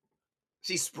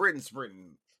she's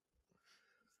sprinting.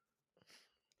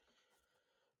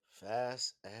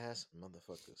 Fast ass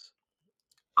motherfuckers.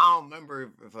 I don't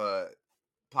remember if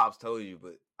Pops told you,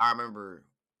 but I remember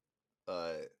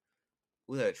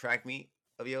we had a track meet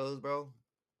of yours, bro,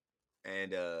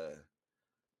 and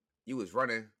you was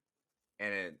running,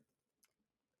 and an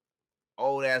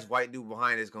old ass white dude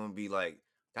behind is gonna be like,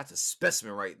 that's a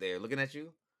specimen right there, looking at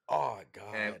you. Oh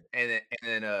God. And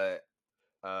then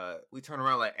we turn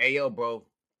around like, hey yo, bro,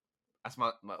 that's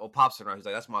my old pops around. He's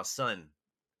like, that's my son.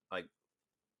 Like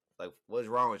what's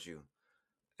wrong with you?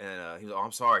 And he was like, oh,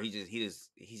 I'm sorry. He's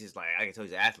just like, I can tell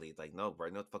he's an athlete. Like, no, bro,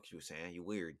 no what the fuck you were saying. You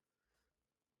weird.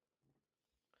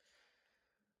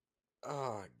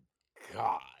 Oh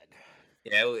God.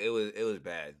 Yeah, it was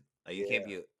bad. Like, you can't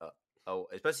be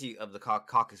especially of the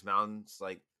Caucasus Mountains.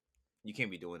 Like, you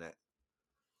can't be doing that.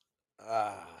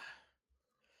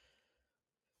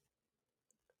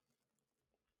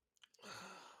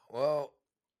 Well,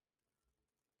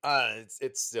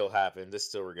 it's still happened. It's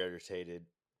still regurgitated.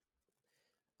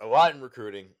 A lot in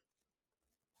recruiting.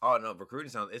 Oh no,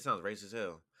 recruiting sounds racist as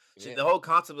hell. Yeah. The whole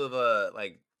concept of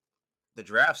the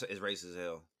drafts is racist as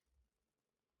hell.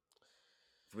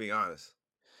 To be honest.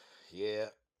 Yeah.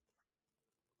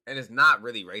 And it's not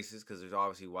really racist because there's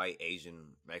obviously white,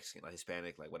 Asian, Mexican, like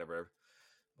Hispanic, like whatever.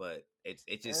 But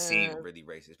it just seemed really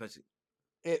racist, especially.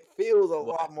 It feels a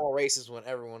lot more racist when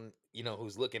everyone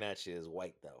who's looking at you is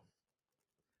white, though.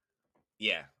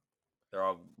 Yeah, they're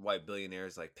all white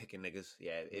billionaires like picking niggas.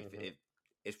 Yeah,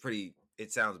 it's pretty.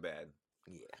 It sounds bad.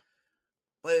 Yeah,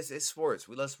 but it's sports.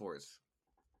 We love sports.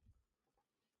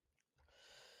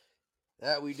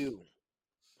 That we do.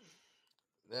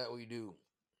 That we do.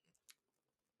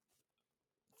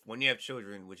 When you have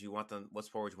children, would you want them? What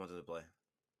sport would you want them to play?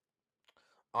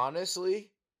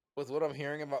 Honestly, with what I'm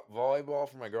hearing about volleyball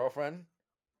from my girlfriend,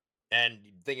 and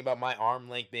thinking about my arm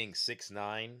length being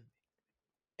 6'9",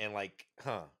 and like,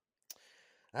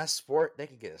 that sport they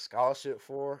can get a scholarship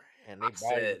for, and I they bodies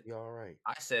said, would be all right.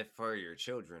 I said for your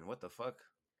children. What the fuck?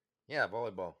 Yeah,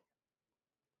 volleyball.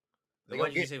 Then They why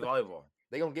gonna did you get say volleyball?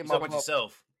 they gonna get You my talking about blood.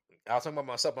 yourself? I was talking about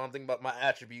myself, but I'm thinking about my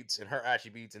attributes and her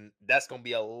attributes, and that's gonna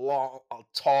be a tall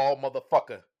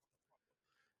motherfucker.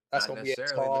 That's Not gonna be a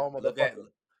necessarily. tall Look at motherfucker.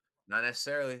 not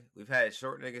necessarily. We've had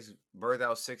short niggas birth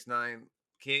out 6'9"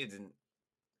 kids and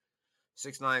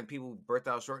 6'9" people birth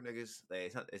out short niggas.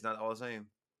 Like, it's not all the same.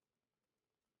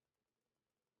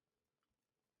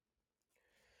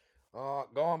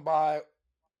 Going by,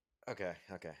 okay,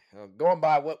 okay. Going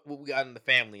by what we got in the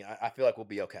family, I feel like we'll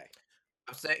be okay.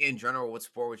 I'm saying in general, what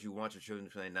sport would you want your children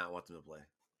to play and not want them to play?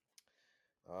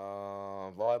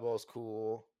 Volleyball is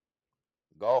cool.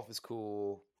 Golf is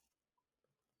cool.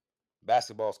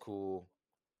 Basketball's cool.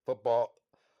 Football,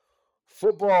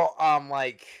 football. I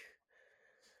like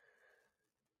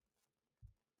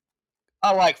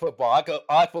football.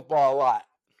 I like football a lot.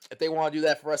 If they want to do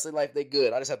that for the rest of their life, they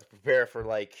good. I just have to prepare for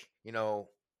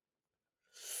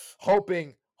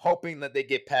hoping that they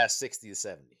get past 60 to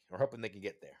 70, or hoping they can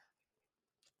get there.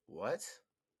 What?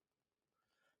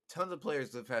 Tons of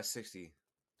players live past 60.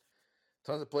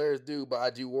 Tons of players do, but I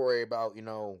do worry about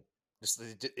just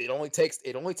it only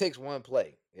takes one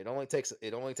play. It only takes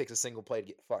a single play to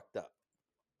get fucked up.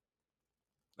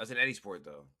 That's in any sport,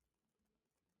 though.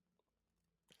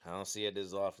 I don't see it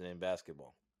as often in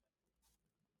basketball.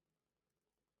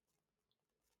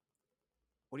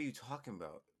 What are you talking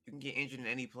about? You can get injured in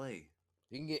any play.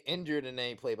 You can get injured in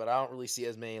any play, but I don't really see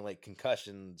as many like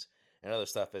concussions and other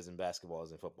stuff as in basketball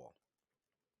as in football.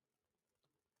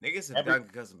 Niggas have Every gotten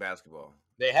concussed in basketball.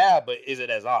 They have, but is it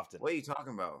as often? What are you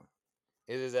talking about?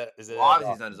 Is it as Obviously, it's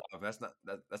often? not as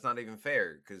often. That's not even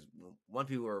fair because one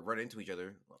people are running into each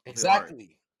other. People aren't.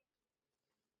 Exactly.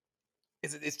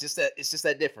 It's just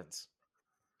that difference.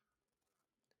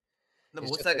 No, but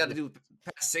It's what's just that that got to do with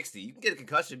past 60? You can get a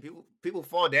concussion. People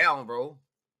fall down, bro.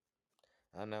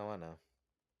 I know.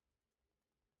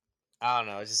 I don't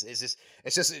know. It's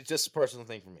just a personal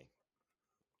thing for me.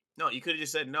 No, you could have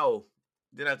just said no.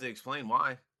 Didn't have to explain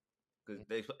why, because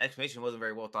the explanation wasn't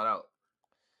very well thought out.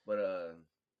 But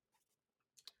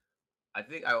I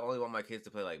think I only want my kids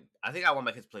to play I think I want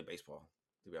my kids to play baseball.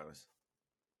 To be honest,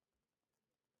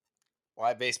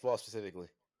 Why baseball specifically?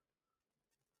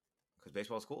 because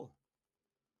baseball's cool.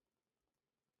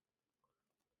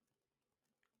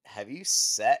 Have you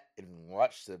sat and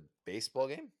watched a baseball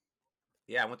game?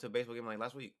 Yeah, I went to a baseball game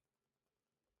last week.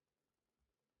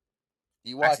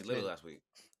 You watched Actually, literally last week.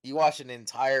 You watched an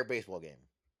entire baseball game.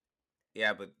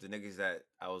 Yeah, but the niggas that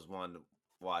I was wanting to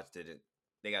watch didn't.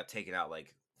 They got taken out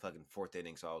fucking fourth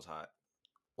inning, so I was hot.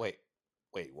 Wait,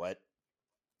 what?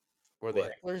 Were What?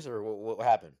 they hecklers or what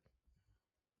happened?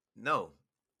 No,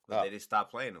 but Oh, they just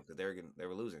stopped playing them because they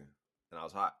were losing, and I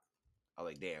was hot. I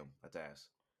was like, damn, that's ass.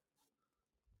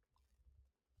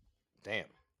 damn.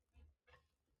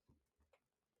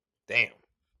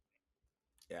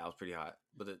 Yeah, I was pretty hot,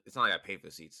 but it's not like I paid for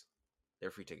the seats.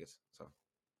 They're free tickets, so.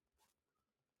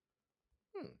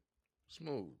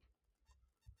 Smooth.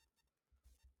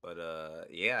 But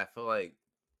yeah, I feel like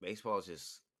baseball is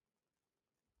just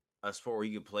a sport where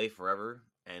you can play forever,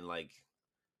 and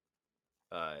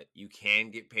you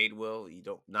can get paid well. You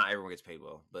don't. Not everyone gets paid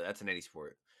well, but that's in any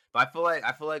sport. But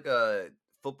I feel like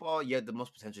football, you have the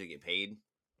most potential to get paid.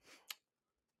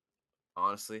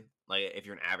 Honestly, like if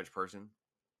you're an average person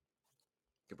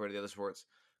compared to the other sports,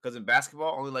 because in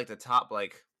basketball, only the top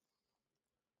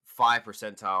 5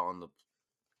 percentile on the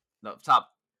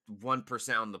top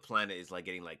 1% on the planet is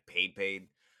getting paid.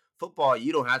 Football,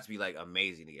 you don't have to be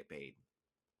amazing to get paid.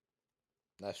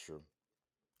 That's true.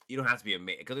 You don't have to be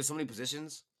amazing because there's so many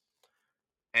positions,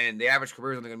 and the average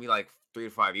career is only gonna be 3 to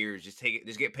 5 years. Just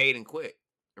just get paid and quit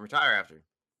and retire after.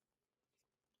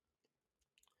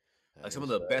 Some of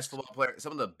the best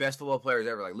football players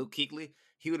ever, like Luke Kuechly,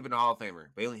 he would have been a Hall of Famer,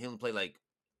 but he only played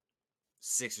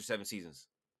 6 or 7 seasons.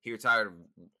 He retired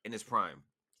in his prime.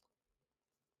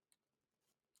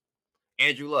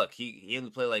 Andrew Luck, he only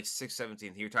played 6,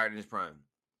 17. He retired in his prime.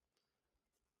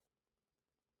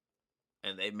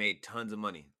 And they made tons of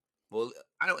money. Well,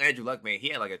 I know Andrew Luck, he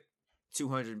had a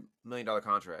 $200 million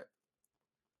contract.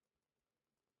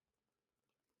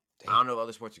 Damn. I don't know if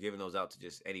other sports are giving those out to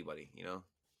just anybody, No.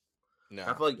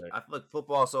 I feel like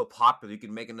football is so popular, you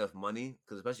can make enough money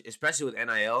because especially with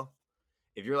NIL,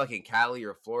 if you're like in Cali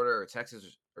or Florida or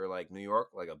Texas or like New York,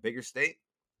 like a bigger state,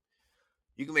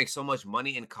 you can make so much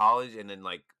money in college and then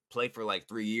like play for like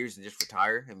 3 years and just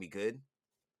retire and be good.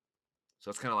 So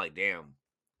it's kind of like, damn,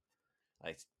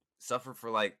 like suffer for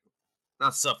like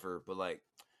not suffer, but like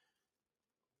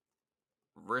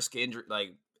risk injury,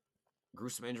 like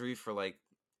gruesome injury for like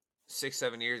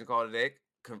 6-7 years and call it a day.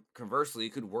 Conversely, you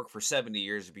could work for 70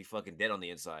 years and be fucking dead on the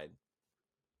inside.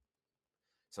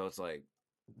 So it's like,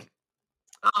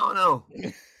 I don't know.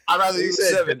 I'd rather You do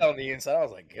said 7. on the inside. I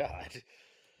was like, God.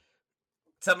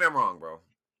 Tell me I'm wrong, bro.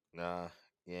 Nah,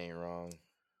 you ain't wrong.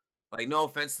 Like, no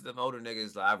offense to them older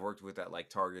niggas that I've worked with at like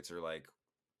Targets or like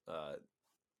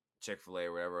Chick-fil-A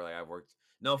or whatever. Like I've worked.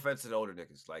 No offense to the older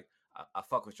niggas. Like I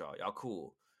fuck with y'all. Y'all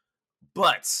cool.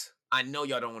 But I know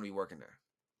y'all don't want to be working there.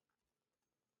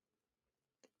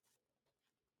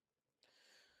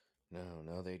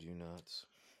 No, they do not.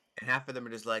 And half of them are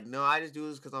just like, no, I just do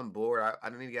this because I'm bored. I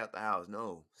don't need to get out the house.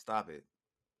 No, stop it.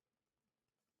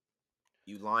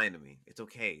 You lying to me. It's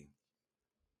okay.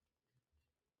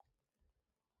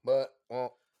 But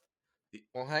well,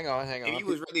 hang on. If you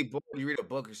was really bored, you read a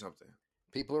book or something.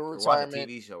 People in Or watch a retirement.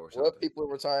 TV show or something. What people in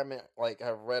retirement like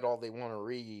have read all they want to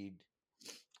read?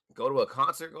 Go to a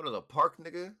concert. Go to the park,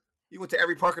 nigga. You went to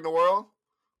every park in the world.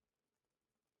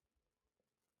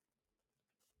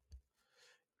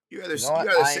 You rather sit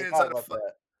inside of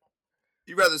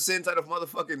you rather sit inside of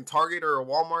motherfucking Target or a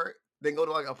Walmart than go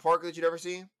to like a park that you never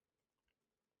seen.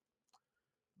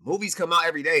 Movies come out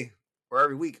every day or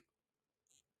every week.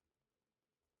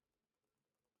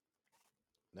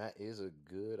 That is a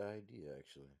good idea,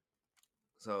 actually.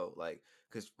 So like,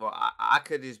 cause well, I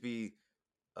could just be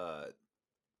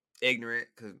ignorant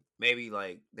because maybe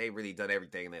like they really done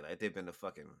everything. They've been to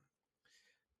fucking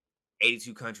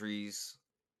 82 countries,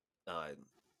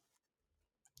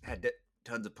 had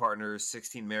tons of partners,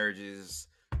 16 marriages.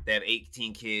 They have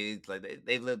 18 kids. Like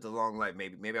they lived a long life.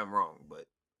 Maybe I'm wrong, but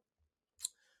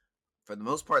for the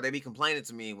most part, they be complaining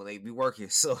to me when they be working.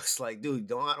 So it's like, dude,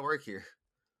 don't know how to work here.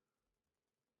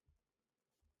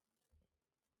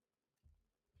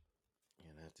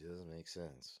 Yeah, that does make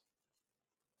sense.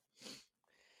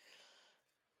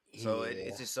 So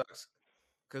it just sucks.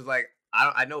 Cause like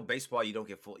I know baseball, you don't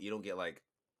get like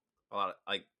a lot of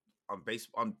like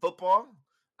on football.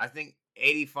 I think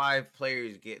 85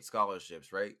 players get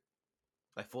scholarships, right?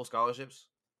 Like full scholarships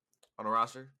on a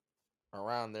roster.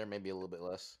 Around there, maybe a little bit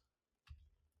less.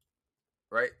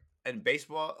 Right? And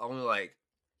baseball, only like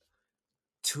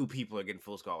 2 people are getting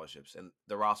full scholarships, and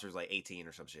the roster is like 18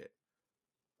 or some shit.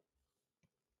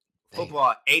 Damn.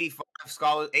 Football, 85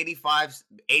 scholars, 85,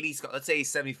 80, let's say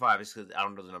 75, just because I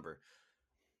don't know the number.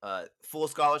 Full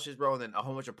scholarships, bro, and then a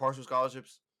whole bunch of partial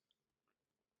scholarships.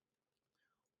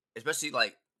 Especially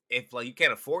like if like you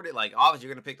can't afford it, like obviously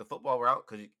you're gonna pick the football route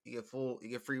because you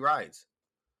get free rides.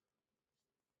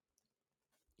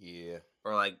 Yeah.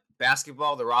 Or like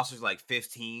basketball, the roster's like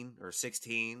 15 or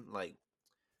 16, like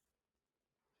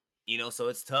so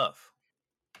it's tough.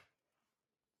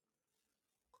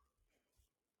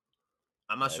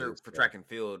 I'm not sure for track and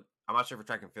field. I'm not sure for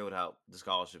track and field how the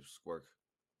scholarships work.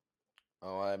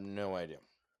 Oh, I have no idea.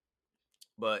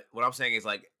 But what I'm saying is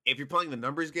like if you're playing the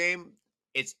numbers game,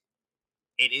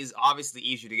 it is obviously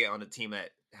easier to get on a team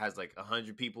that has like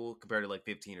 100 people compared to like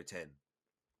 15 or 10.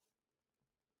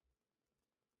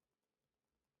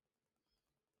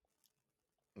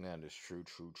 That is true.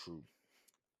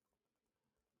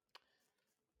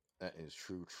 That is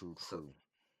true. So,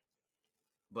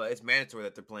 but it's mandatory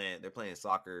that they're playing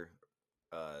soccer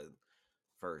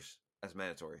first. That's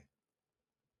mandatory.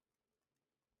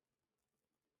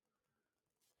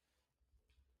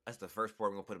 That's the first sport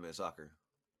I'm gonna put them in soccer.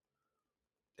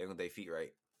 They're gonna their feet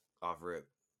right off rip.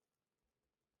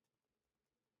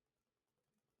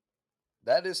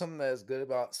 That is something that's good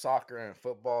about soccer and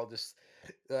football. Just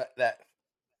that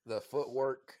the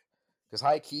footwork, because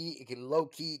high key it can low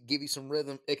key give you some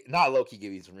rhythm. Not low key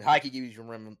give you some high key give you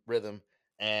some rhythm,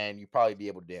 and you probably be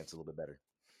able to dance a little bit better.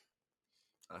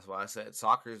 That's why I said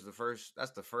soccer is the first.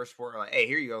 That's the first sport. Like, hey,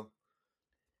 here you go.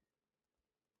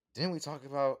 Didn't we talk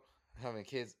about having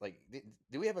kids? Like, did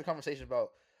we have a conversation about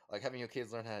like having your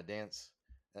kids learn how to dance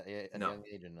at a young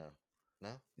age or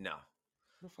no? No.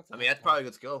 I mean, that's probably a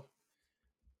good skill.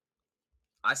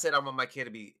 I said I want my kid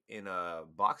to be in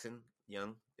boxing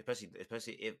young, especially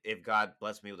if God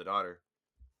blessed me with a daughter.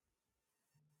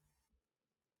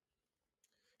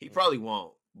 He probably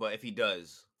won't, but if he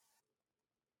does,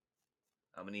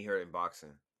 I'm gonna need her in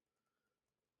boxing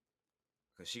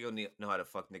because she gonna know how to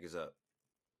fuck niggas up.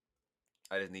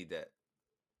 I just need that.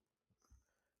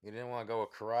 You didn't want to go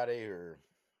with karate or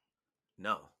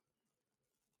no.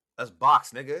 Let's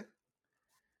box, nigga.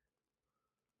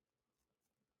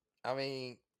 I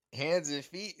mean, hands and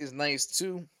feet is nice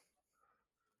too.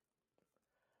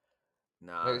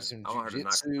 Nah, Maybe some I want her to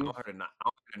knock. I jujitsu, want her to knock. I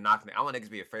want her to knock me. I want niggas to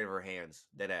be afraid of her hands.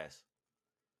 Dead ass.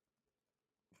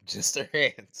 just their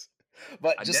hands.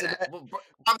 But I just dead in ass. that, Well, bro,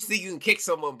 obviously, you can kick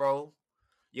someone, bro.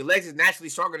 Your legs is naturally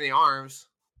stronger than your arms.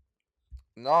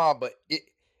 nah, but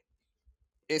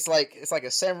it's like a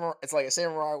samurai. It's like a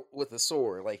samurai with a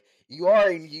sword. Like you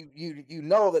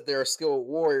know that they're a skilled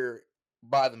warrior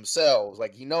by themselves.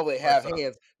 Like you know they have First off,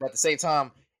 hands, but at the same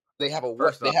time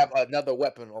first they off, have another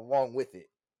weapon along with it.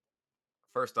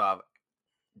 first off,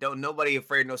 don't nobody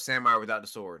afraid of no samurai without the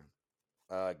sword.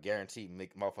 Guaranteed,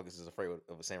 make motherfuckers is afraid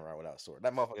of a samurai without a sword.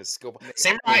 That motherfucker is skillful. Nigga,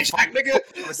 Samurai Jack, nigga.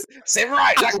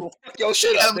 Samurai Jack will fuck your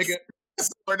shit up, nigga.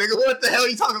 Sword, nigga. What the hell are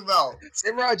you talking about?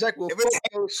 Samurai Jack will If fuck it's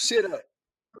your shit up.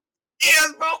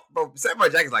 hands, bro, Samurai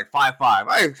Jack is like 5'5".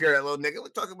 I ain't care that little nigga. What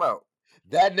you talking about?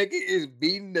 That nigga is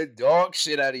beating the dog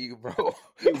shit out of you, bro.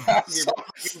 You,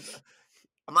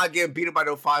 I'm not getting beat up by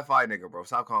no 5'5" nigga, bro.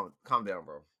 Stop, calm down,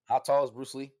 bro. How tall is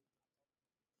Bruce Lee?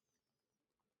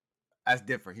 That's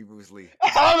different. He Bruce Lee.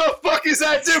 How the fuck is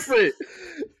that different?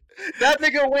 That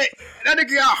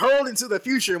nigga got hurled into the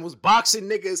future and was boxing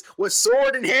niggas with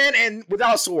sword in hand and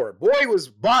without sword. Boy was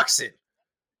boxing.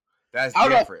 That's How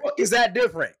different. the fuck is that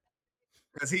different?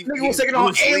 Because Nigga was taking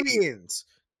on aliens.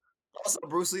 Also,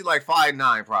 Bruce Lee like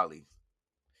 5'9", probably.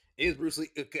 Is Bruce Lee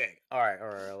okay? All right.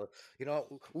 You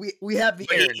know, we have the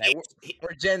But internet.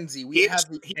 We're Gen Z. We have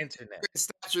the internet.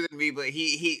 Stature than me, but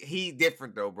he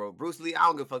different though, bro. Bruce Lee, I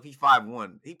don't give a fuck. He's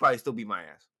 5'1". He probably still beat my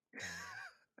ass.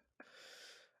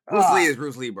 Bruce Lee is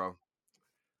Bruce Lee, bro.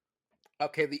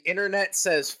 Okay, the internet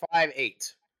says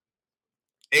 5'8".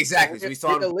 Exactly. So we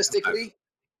saw him realistically,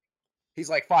 he's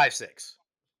like 5'6".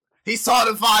 He saw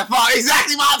him 5'5".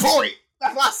 Exactly my point.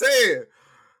 That's what I said.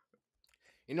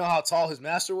 You know how tall his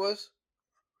master was?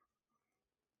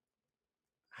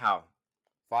 How?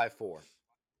 5'4".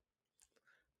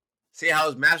 See how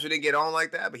his master didn't get on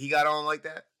like that, but he got on like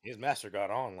that? His master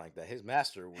got on like that. His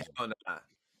master was...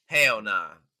 Hell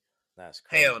nah. That's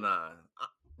crazy. Hell nah.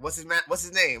 What's his name? What's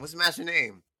his master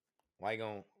name? Why you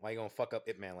gonna fuck up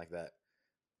Ip Man like that?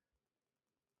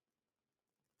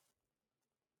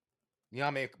 You know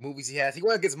how many movies he has? He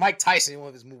went against Mike Tyson in one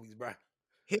of his movies, bro.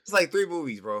 He has like 3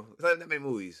 movies, bro. It's not that many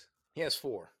movies. He has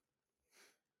 4.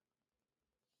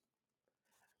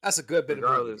 That's a good bit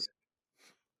of movies.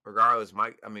 Regardless,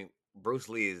 Bruce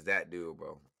Lee is that dude,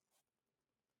 bro.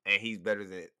 And he's better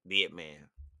than the Ip Man.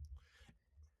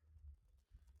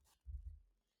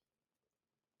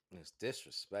 It's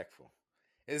disrespectful.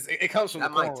 It comes from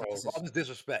That the cornrows. All this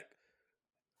disrespect.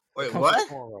 Wait, what?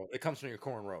 It comes from your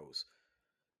cornrows.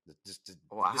 Just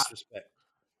disrespect.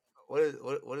 What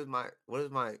does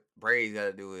my braids got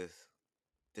to do with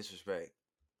disrespect?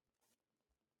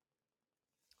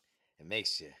 It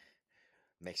makes you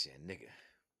a nigga.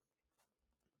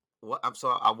 What? I'm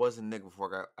sorry, I wasn't a nigga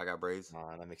before I got braids.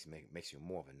 Nah, that makes you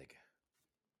more of a nigga.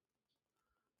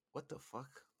 What the fuck?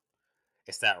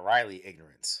 It's that Riley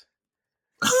ignorance.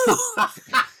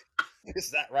 It's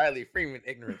that Riley Freeman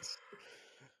ignorance.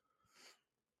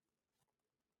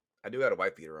 I do have a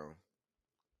white beater on.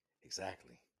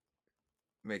 Exactly.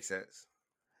 Makes sense.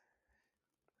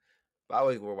 But I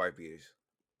always wear white beaters.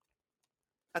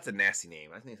 That's a nasty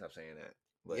name. I need to stop saying that.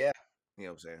 But, yeah. You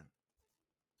know what I'm saying?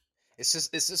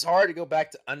 It's just hard to go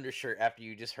back to undershirt after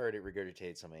you just heard it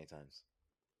regurgitated so many times.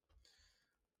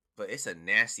 But it's a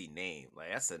nasty name. Like,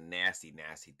 that's a nasty,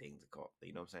 nasty thing to call.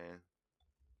 You know what I'm saying?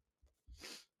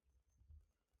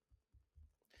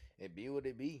 It be what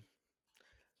it be.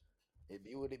 It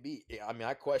be what it be. I mean,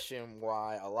 I question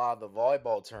why a lot of the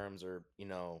volleyball terms are,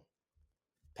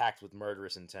 packed with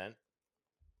murderous intent.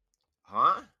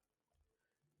 Huh?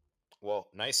 Well,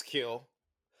 nice kill,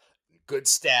 good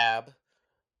stab,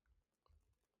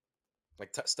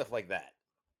 like stuff like that.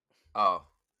 Oh,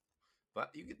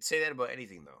 but you could say that about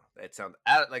anything though. That sounds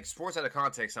like sports out of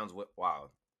context sounds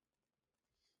wild.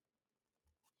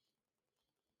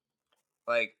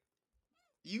 Like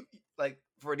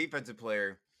for a defensive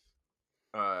player,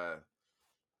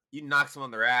 you knock someone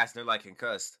on their ass and they're like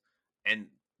concussed, and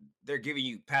they're giving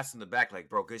you pats on the back like,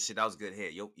 bro, good shit, that was a good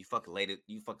hit. You fucking laid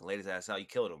his ass out. You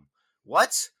killed him.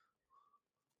 What?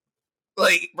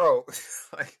 Like, bro,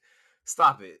 like,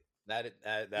 stop it.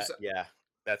 Yeah,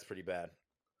 that's pretty bad.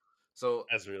 So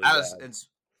that's really bad.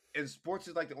 And sports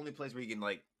is like the only place where you can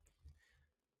like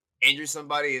injure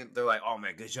somebody and they're like, oh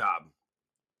man, good job.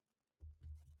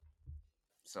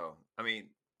 So I mean,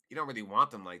 you don't really want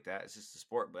them like that. It's just a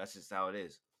sport, but that's just how it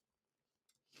is.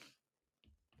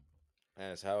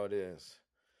 That's how it is.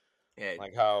 Yeah.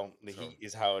 Like how the So heat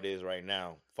is how it is right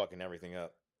now, fucking everything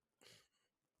up.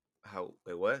 how?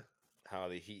 Wait, what? How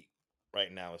the heat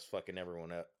right now is fucking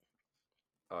everyone up.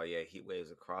 Oh yeah, heat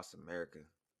waves across America.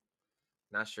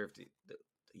 Not sure if the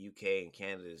UK and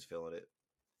Canada is feeling it,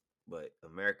 but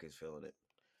America's feeling it.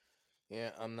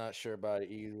 Yeah, I'm not sure about it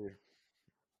either.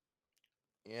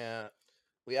 Yeah,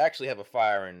 we actually have a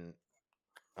fire in.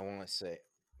 I want to say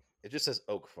it just says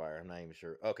Oak Fire. I'm not even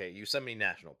sure. Okay, Yosemite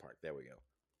National Park. There we go.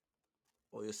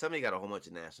 Well, Yosemite got a whole bunch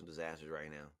of national disasters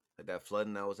right now. Like that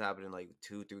flooding that was happening like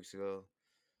 2, 3 weeks ago.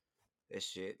 That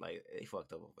shit, like they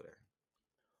fucked up over there.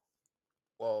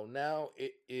 Well, now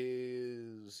it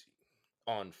is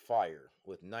on fire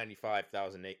with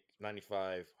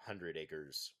 9,500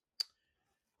 acres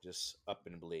just up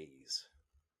in blaze.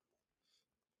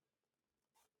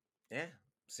 Yeah.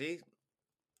 See,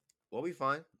 we'll be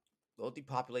fine. We'll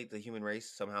depopulate the human race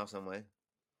somehow, some way.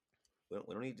 We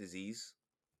don't need disease.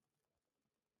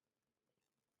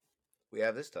 We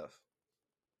have this stuff.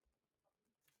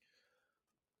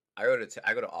 I go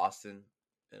to Austin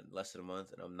in less than a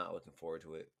month, and I'm not looking forward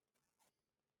to it.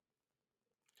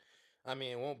 I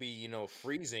mean, it won't be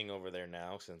freezing over there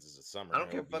now since it's a I summer. don't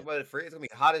It care will if fuck be. about it free. It's gonna be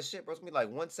hot as shit, bro. It's gonna be like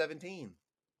 117.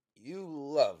 You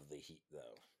love the heat though.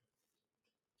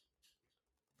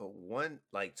 But 1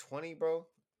 like 20, bro.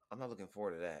 I'm not looking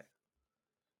forward to that.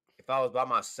 If I was by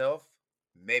myself,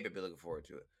 maybe I'd be looking forward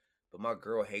to it. But my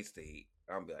girl hates the heat.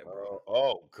 I'm gonna be like, bro.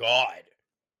 Oh God,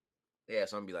 Yeah,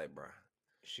 so I'm gonna be like, bro.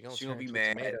 she gonna She gonna turn be into a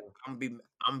mad. tomato. I'm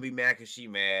gonna be mad because she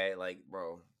mad. Like,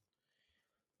 bro.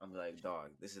 I'm like,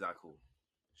 dog, this is not cool.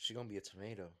 She gonna be a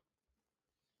tomato.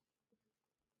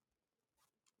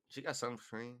 She got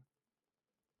sunscreen.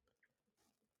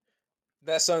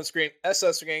 That sunscreen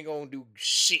ain't gonna do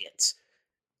shit.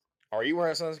 Are you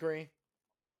wearing sunscreen?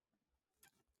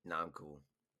 Nah, I'm cool.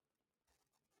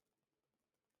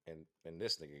 And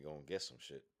this nigga gonna get some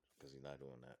shit because he's not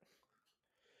doing that.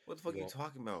 What the fuck You you gonna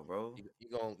talking about, bro? you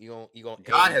gonna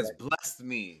God age has like blessed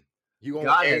me. you gonna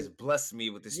God has age. blessed me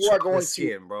with this You are chocolate going to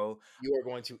skin, bro. you are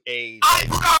going to age I like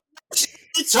put on what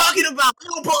you talking about? You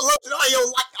don't put lotion on your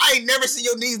life. I ain't never seen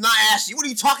your knees not ashy. What are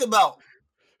you talking about?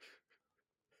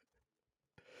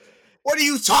 What are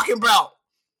you talking about?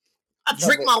 I no,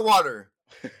 drink my water.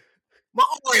 My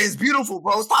aura is beautiful,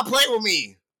 bro. Stop playing with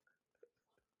me.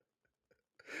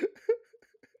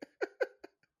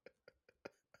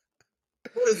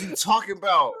 What is you talking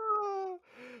about?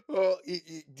 well,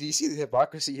 do you see the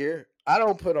hypocrisy here? I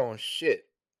don't put on shit.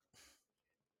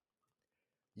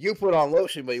 You put on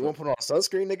lotion, but you So won't put on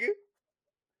sunscreen, nigga.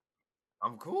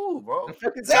 I'm cool, The bro.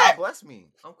 fuck is God that? bless me.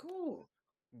 I'm cool.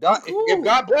 God, I'm if cool.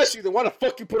 God bless you, then why the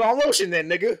fuck you put on lotion then,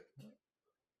 nigga?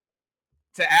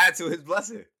 To add to his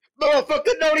blessing.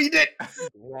 Motherfucker, no, he did.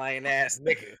 Lying ass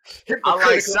nigga, I like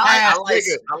hypocritical shine. ass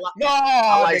nigga. No,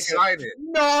 I like nigga. shining.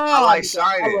 No, I like nigga.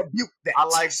 I shining. rebuke I that.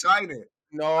 like shining.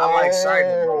 I like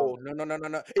shining, bro. No, no, no, no, no,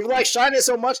 no. If you like shining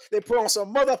so much, they put on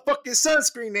some motherfucking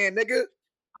sunscreen there, nigga.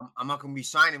 I'm not gonna be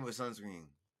shining with sunscreen.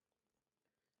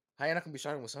 How you not gonna be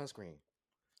shining with sunscreen?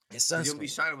 It's Cause you'll be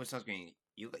sunscreen. shining with sunscreen.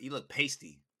 You look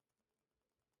pasty.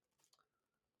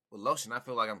 With lotion, I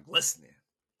feel like I'm glistening.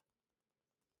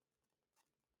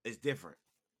 It's different.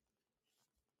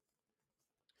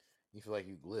 You feel like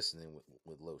you glistening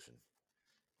with lotion.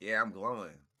 Yeah, I'm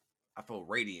glowing. I feel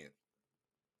radiant.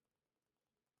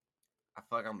 I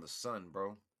feel like I'm the sun,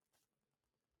 bro.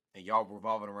 And y'all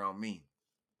revolving around me.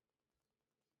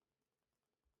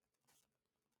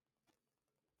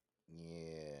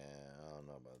 Yeah, I don't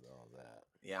know about all that.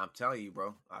 Yeah, I'm telling you,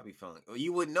 bro. I be feeling. Well,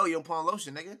 you wouldn't know you don't put on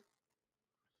lotion, nigga.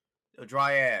 Your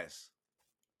dry ass.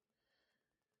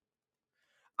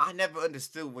 I never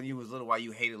understood when you was little why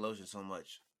you hated lotion so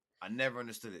much. I never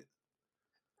understood it.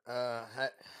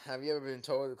 Have you ever been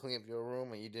told to clean up your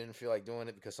room and you didn't feel like doing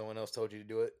it because someone else told you to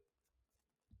do it?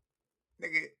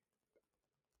 Nigga,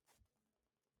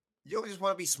 you don't just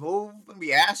want to be smooth and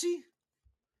be ashy?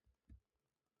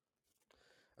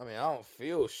 I mean, I don't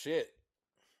feel shit.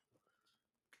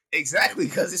 Exactly,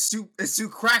 because it's too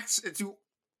cracked, it's too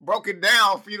broken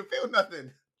down for you to feel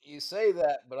nothing. You say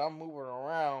that, but I'm moving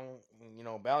around,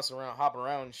 bouncing around, hopping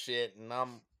around and shit, and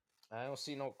I don't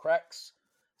see no cracks.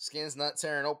 Skin's not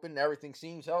tearing open. Everything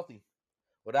seems healthy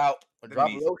without a Them drop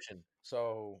of knees, lotion.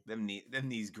 So them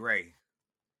knees gray.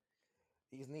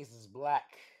 these knees is black.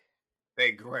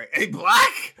 They gray. They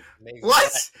black? Knees is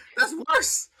What? black. That's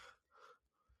worse.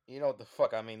 You know what the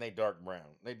fuck I mean? They dark brown.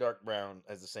 They dark brown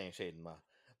as the same shade in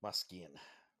my skin.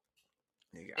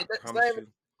 Nigga, I It's not promise even you.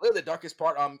 literally the darkest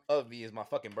part of me is my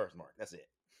fucking birthmark. That's it.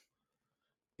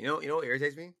 You know what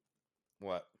irritates me?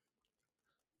 What?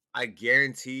 I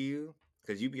guarantee you,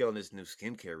 because you be on this new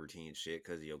skincare routine shit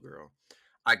because of your girl.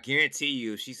 I guarantee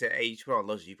you, if she said, "Hey, you should put on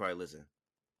lotion," you probably listen.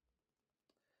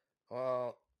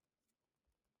 Well,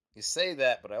 you say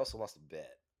that, but I also lost a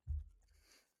bet.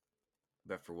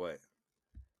 Bet for what?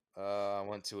 I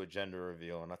went to a gender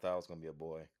reveal and I thought it was gonna be a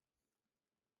boy.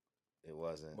 It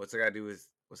wasn't. What's that got to do with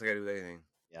anything?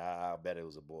 Yeah, I bet it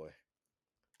was a boy.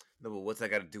 No, but what's that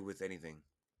got to do with anything?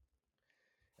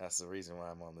 That's the reason why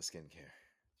I'm on the skincare.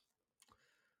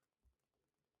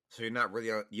 So you're not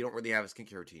really you don't really have a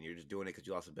skincare routine. You're just doing it because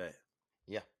you lost a bet.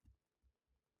 Yeah.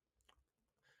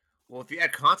 Well, if you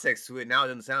add context to it, now it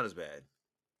doesn't sound as bad.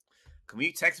 When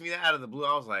you text me that out of the blue,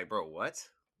 I was like, bro, what?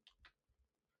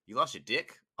 You lost your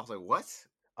dick? I was like, what?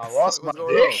 I lost my What's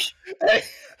going dick. Hey,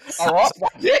 I lost my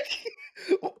dick.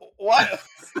 What?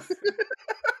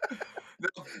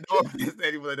 No offense to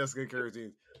anyone that does skincare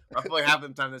routines. I feel like half the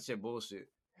time that shit bullshit.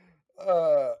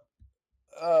 No,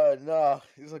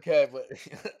 it's okay, but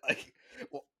like,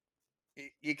 well,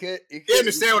 you could. You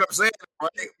understand what I'm saying,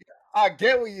 right? I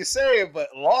get what you're saying, but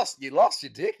you lost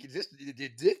your dick. Your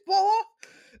dick fall off.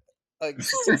 Like,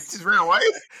 just ran away.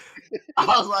 I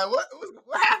was like,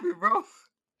 what happened, bro?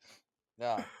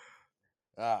 No.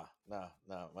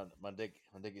 My dick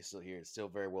is still here. It's still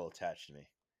very well attached to me.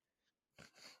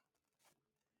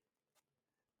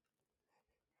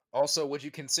 Also, would you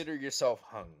consider yourself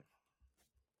hung?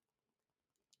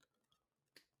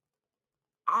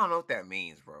 I don't know what that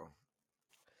means, bro.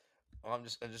 I'm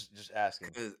just asking.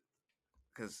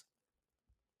 Because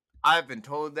I've been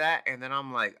told that, and then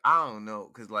I'm like, I don't know,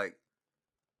 because like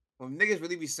when niggas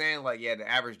really be saying like, yeah, the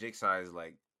average dick size is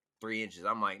like 3 inches,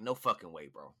 I'm like, no fucking way,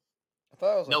 bro. I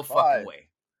thought it was like no 5 fucking way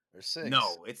or 6.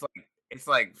 No, it's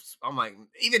like I'm like,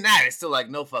 even that is still like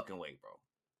no fucking way, bro.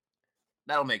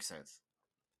 That don't make sense.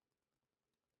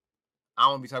 I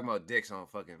don't want to be talking about dicks on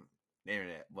fucking the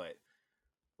internet, but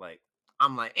like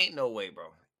I'm like, ain't no way,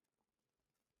 bro.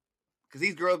 Because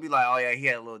these girls be like, oh yeah, he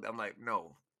had a little. I'm like,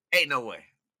 no, ain't no way.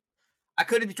 I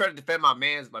couldn't be trying to defend my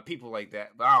people like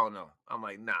that, but I don't know. I'm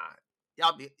like, nah,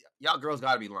 y'all girls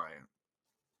gotta be lying.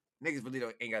 Niggas really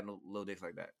ain't got no little dicks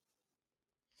like that.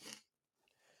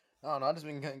 I don't know. I've just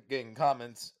been getting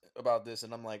comments about this,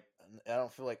 and I'm like, I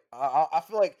don't feel like I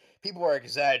feel like people are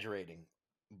exaggerating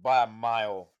by a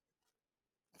mile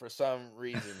for some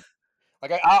reason.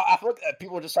 Like I feel like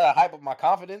people are just trying to hype up my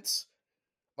confidence,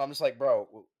 but I'm just like,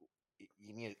 bro,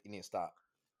 you need to stop.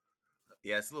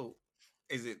 Yeah, it's a little.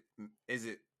 Is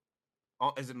it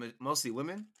mostly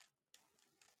women,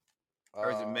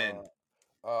 or is it men?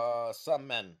 Some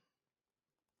men.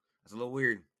 It's a little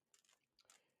weird.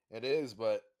 It is,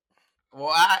 but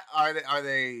well, are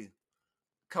they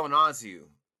coming on to you?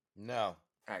 No,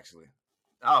 actually.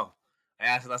 Oh,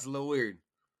 that's a little weird.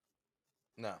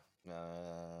 No.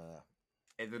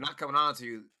 If they're not coming on to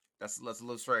you, that's a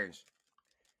little strange.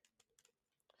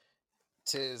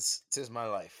 Tis my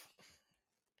life.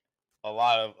 A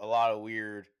lot of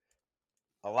weird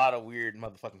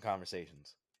motherfucking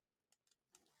conversations.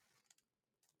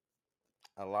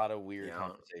 A lot of weird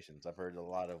conversations. I've heard a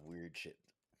lot of weird shit.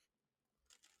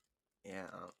 Yeah,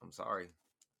 I'm sorry,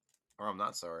 or I'm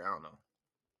not sorry. I don't know.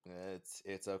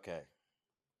 It's okay.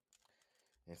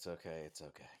 It's okay. It's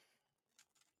okay.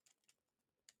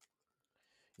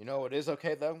 You know what is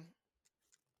okay though?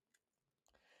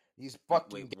 These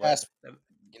fucking gas.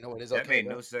 You know what is okay? That made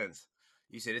no sense.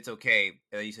 You said it's okay,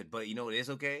 and you said, but you know what is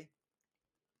okay?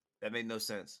 That made no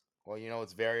sense. Well, you know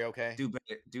it's very okay. Do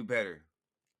better. Do better.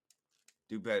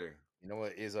 Do better. You know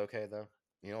what is okay though?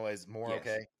 You know what is more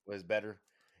okay? What is better?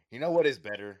 You know what is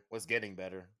better? What's getting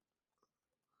better?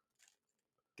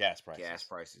 Gas prices. Gas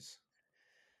prices.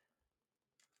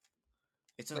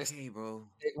 It's okay, bro.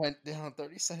 It went down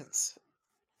 30 cents.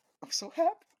 I'm so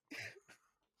happy.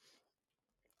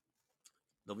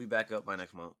 They'll be back up by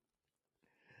next month.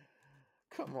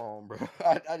 Come on, bro.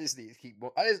 I just need to keep.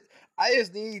 I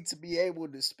just need to be able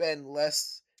to spend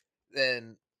less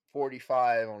than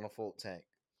 45 on a full tank.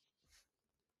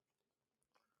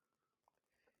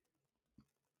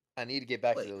 I need to get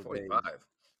back to those 45. Days.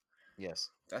 Yes,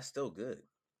 that's still good.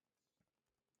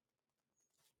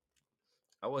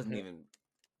 I wasn't even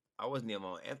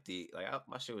on empty. Like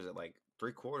my shit was at like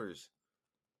 3/4.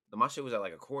 My shit was at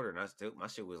like 1/4, and my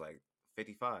shit was like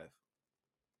 55.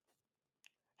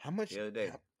 How much? The other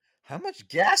day. How much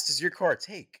gas does your car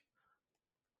take?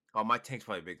 Oh, my tank's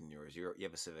probably bigger than yours. You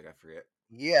have a Civic, I forget.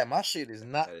 Yeah, my shit is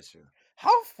not. That is true.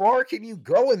 How far can you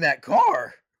go in that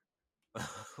car?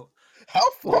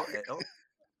 How far?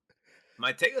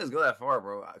 My tank doesn't go that far,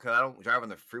 bro, because I don't drive on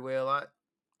the freeway a lot.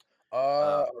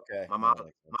 Okay. My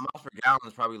miles per gallon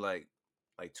is probably like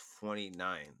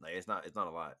 29. Like it's not a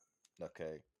lot.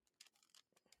 Okay.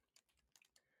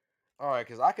 All right,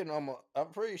 because I can almost. I'm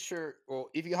pretty sure. Well,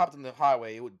 if you hopped on the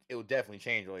highway, it would definitely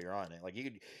change while you're on it. Like you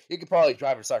could probably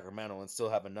drive to Sacramento and still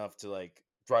have enough to like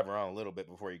drive around a little bit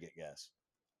before you get gas.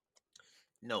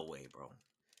 No way, bro.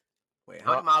 Wait,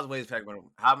 how No, many miles away is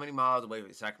Sacramento? How many miles away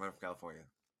is Sacramento from California?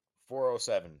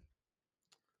 407.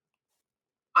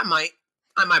 I might.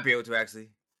 I might be able to actually.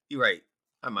 You're right.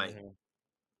 I might. Mm-hmm.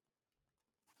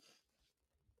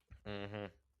 Mm-hmm.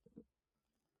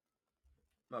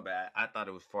 My bad. I thought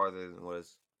it was farther than it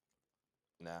was.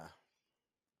 Nah,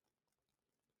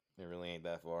 it really ain't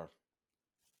that far.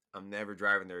 I'm never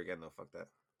driving there again though. Fuck that.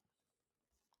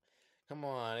 Come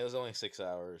on, it was only 6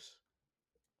 hours.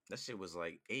 That shit was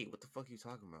like 8. What the fuck are you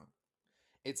talking about?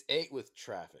 It's 8 with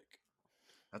traffic.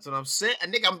 That's what I'm saying.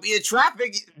 Nigga, I'm in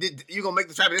traffic. You gonna make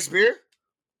the traffic disappear?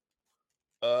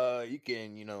 You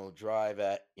can drive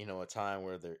at a time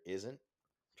where there isn't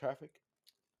traffic.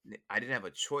 I didn't have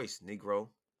a choice, Negro.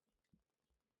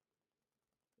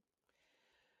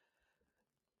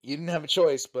 You didn't have a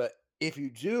choice, but if you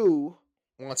do,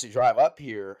 once you drive up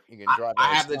here, you can drive at I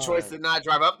a have the choice to time. not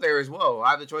drive up there as well.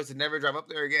 I have the choice to never drive up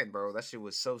there again, bro. That shit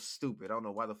was so stupid. I don't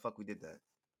know why the fuck we did that.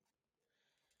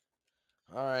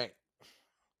 All right,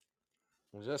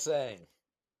 I'm just saying,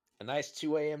 a nice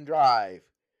 2 a.m. drive.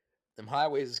 Them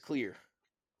highways is clear.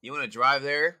 You want to drive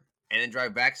there and then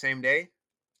drive back same day?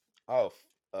 Oh,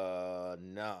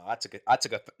 no, I took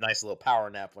a nice little power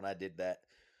nap when I did that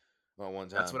one time.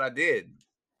 That's what I did,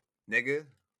 nigga.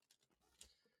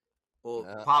 Well,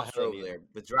 I Pops haven't drove either. there,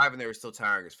 but driving there was still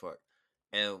tiring as fuck.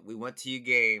 And we went to your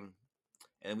game,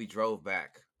 and we drove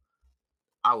back.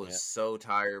 I was Yeah, so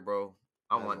tired, bro.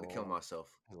 I that was a wanted to kill long, myself,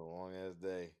 that was a long ass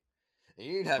day. And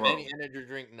you didn't have any bro. energy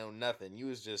drink, no nothing. You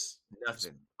was just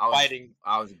Nothing. fighting.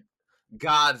 I was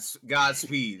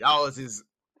Godspeed. I was just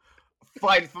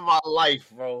fighting for my life,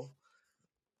 bro.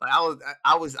 Like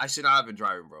I should not have been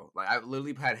driving, bro. Like I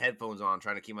literally had headphones on,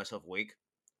 trying to keep myself awake,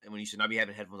 and when you should not be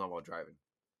having headphones on while driving.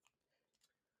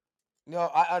 No,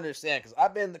 I understand because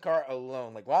I've been in the car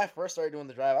alone. Like when I first started doing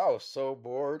the drive, I was so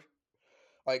bored.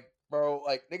 Like, bro,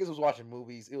 like niggas was watching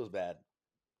movies. It was bad.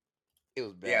 It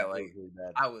was Yeah, bad. It was like really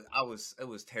bad. it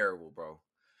was terrible, bro.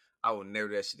 I will never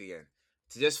do that shit again.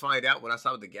 To just find out when I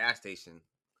stopped at the gas station,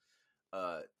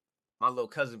 uh, my little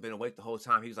cousin been awake the whole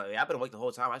time. He was like, "Yeah, I've been awake the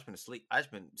whole time. I just been asleep. I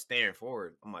just been staring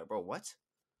forward." I'm like, "Bro, what?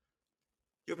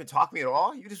 You haven't talked to me at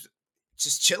all? You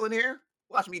just chilling here,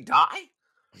 watch me die?"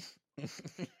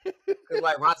 Cause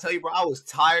like when I tell you, bro, I was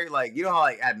tired. Like you know how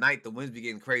like at night the winds be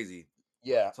getting crazy.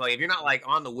 Yeah, So like if you're not like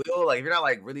on the wheel, like if you're not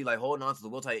like really like holding on to the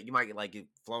wheel tight, you might get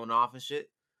flown off and shit.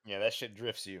 yeah, that shit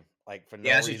drifts you like for no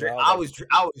Yeah, reason. I was like,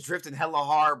 I was drifting hella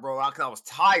hard, bro. Cause I was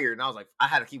tired and I was like, I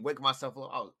had to keep waking myself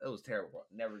up. It was terrible, bro.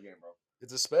 Never again, bro.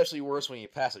 it's especially worse when you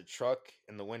pass a truck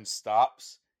and the wind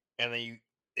stops, and then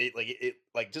it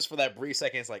like just for that brief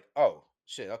second, it's like, oh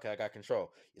shit, okay, I got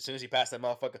control. As soon as you pass that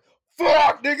motherfucker,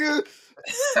 fuck, nigga,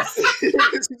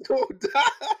 he's gonna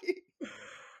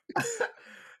die.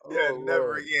 Yeah, Oh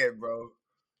never lord. again, bro.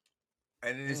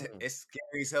 And then Mm. it's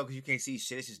scary as hell because you can't see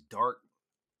shit. It's just dark.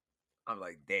 I'm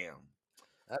like, damn.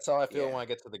 That's how I feel Yeah, when I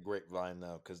get to the grapevine,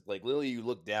 though, because like literally, you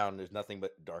look down, there's nothing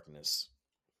but darkness,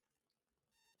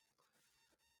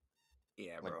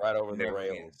 yeah, like bro. right over the Never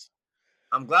again. rails.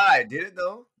 I'm glad I did it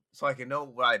though, so I can know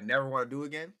what I never want to do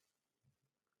again.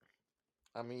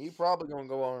 I mean, you probably gonna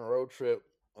go on a road trip,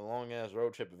 a long ass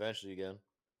road trip eventually again.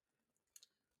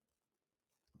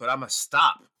 But I'm gonna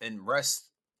stop and rest.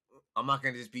 I'm not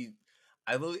gonna just be.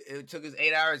 It took us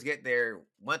 8 hours to get there.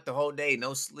 Went the whole day,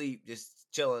 no sleep,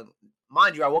 just chilling.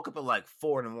 Mind you, I woke up at like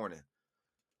 4 in the morning,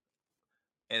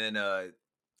 and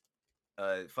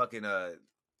then fucking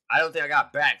I don't think I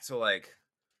got back till like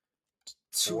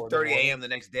two 4 in the thirty morning. a.m. the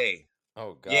next day.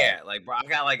 Oh god, Yeah, like bro,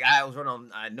 I was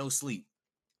running on no sleep.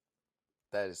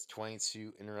 that is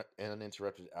 22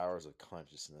 uninterrupted hours of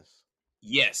consciousness.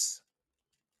 Yes,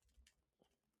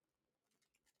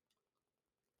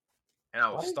 and I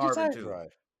Why was did you starving time too.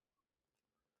 drive?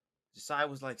 Just I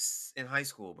was like in high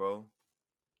school, bro. What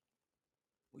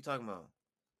you talking about?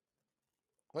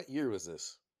 What year was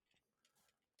this?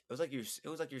 It was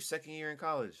like your second year in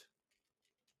college.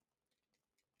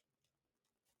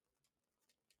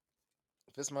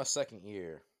 If it's my second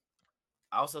year,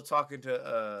 I also talking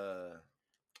to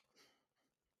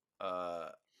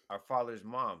our father's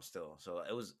mom still. So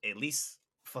it was at least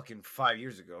fucking 5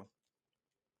 years ago.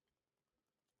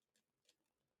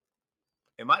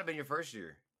 It might have been your first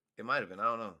year. It might have been. I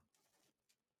don't know.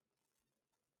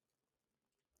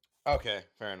 okay,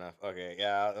 fair enough. Okay,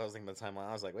 yeah, I was thinking about the timeline.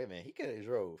 I was like, wait a minute, he could have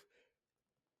drove.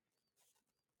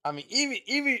 I mean, even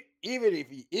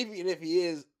if he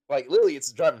is like literally,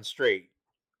 it's driving straight.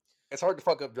 It's hard to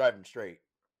fuck up driving straight.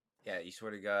 Yeah, you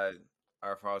swear to God,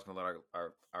 our father's gonna let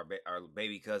our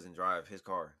baby cousin drive his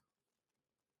car.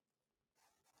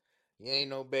 He ain't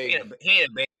no He ain't baby. he ain't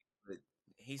a baby, but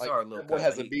he's Like our little that boy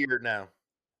cousin. has a beard now.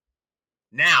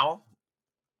 Now,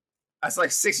 that's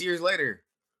like 6 years later.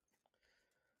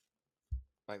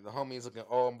 Like the homie's looking,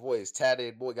 oh boy, he's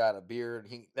tatted. Boy got a beard.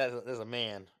 That's a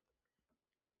man.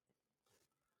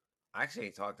 I actually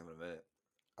ain't talked to him in a minute.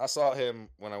 I saw him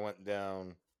when I went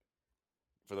down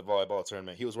for the volleyball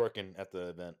tournament. He was working at the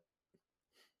event.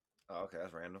 Oh, okay,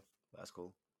 that's random. That's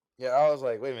cool. Yeah, I was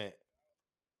like, wait a minute.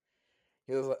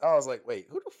 I was like, wait,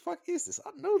 who the fuck is this? I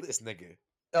know this nigga.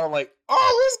 And I'm like,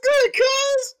 oh, what's good,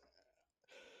 cuz?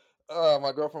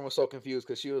 My girlfriend was so confused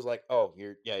because she was like, "Oh,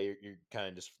 you're kind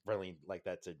of just friendly like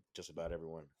that to just about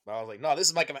everyone." But I was like, "No, this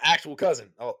is like an actual cousin."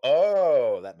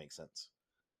 Oh, that makes sense.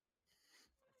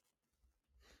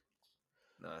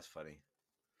 No, that's funny.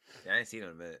 Yeah, I ain't seen him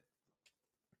in a minute.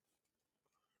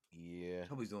 Yeah,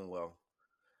 Hope he's doing well.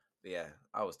 But yeah,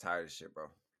 I was tired of shit, bro.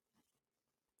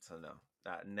 So no,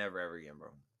 never ever again, bro.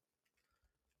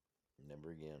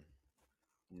 never again.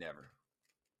 Never.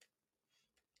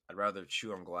 I'd rather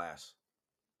chew on glass.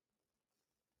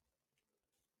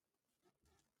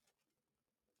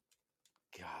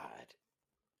 God,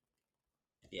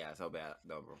 Yeah, that's how bad.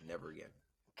 No, bro, never again.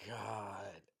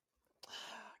 God,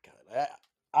 God.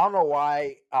 I don't know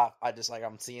why. I just like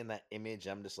I'm seeing that image.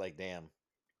 I'm just like, damn,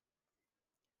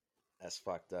 that's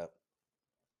fucked up.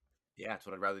 Yeah, that's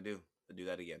what I'd rather do. To do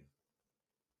that again.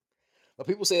 But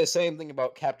people say the same thing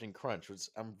about Captain Crunch, which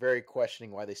I'm very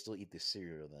questioning why they still eat this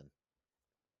cereal. Then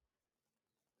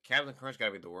Captain Crunch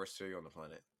gotta be the worst cereal on the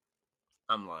planet.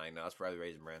 I'm lying. No, it's probably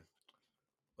Raisin Bran.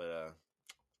 But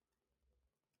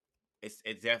it's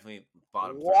definitely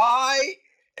bottom three. why?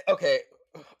 Okay,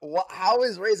 how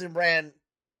is Raisin Bran?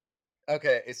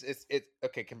 Okay, it's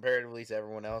okay comparatively to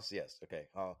everyone else. Yes, okay,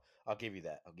 I'll give you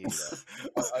that. I'll give you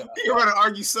that. You're gonna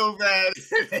argue so bad.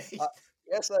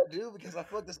 Yes, I do because I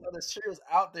feel like there's other cereals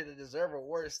out there that deserve a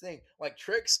worse thing. Like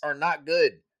Tricks are not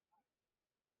good.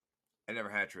 I never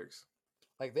had Tricks.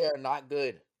 Like they are not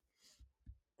good.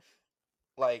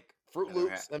 Like Fruit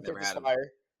Loops, them Never Tricks is had them.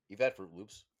 fire. You've had Fruit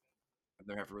Loops. I've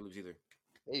never had Fruit Loops either.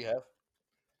 Yeah, you have.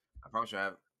 I promise you I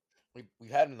have.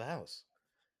 We've had them in the house.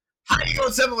 How you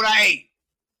gonna tell me what I ate?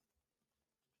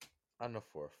 I know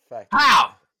for a fact.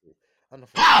 How? I know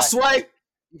for How, a fact. Sway?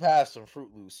 You've had some Fruit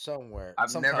Loops somewhere.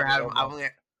 I've never had them.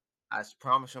 I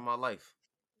promise you on my life.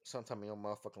 Sometime in your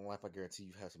motherfucking life, I guarantee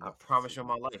you've had some. I promise you on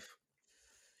my life.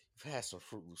 You've had some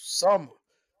Fruit Loops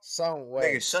some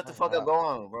way. Nigga, shut the fuck up. Go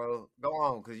on, bro. Go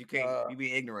on, because you can't. You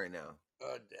be ignorant now.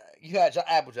 You had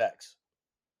Apple Jacks.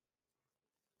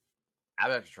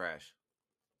 Apple Jacks are trash.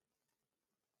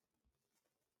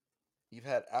 You've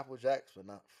had Apple Jacks, but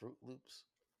not Fruit Loops.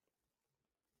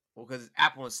 Well, because it's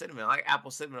apple and cinnamon. I like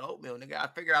apple cinnamon oatmeal, nigga. I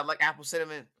figured I like apple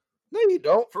cinnamon. No, you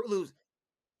don't. Fruit Loops.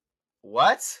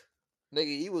 What?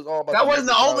 Nigga, you was all about that wasn't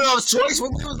the oatmeal of choice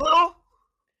when we was little.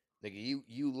 Nigga,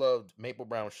 you loved maple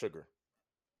brown sugar.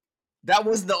 That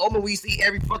wasn't the oatmeal we used to eat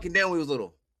every fucking day when we was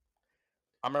little.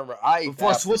 I remember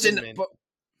before switching.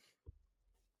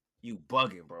 You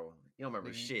bugging, bro. You don't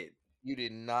remember shit. You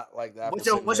did not like that.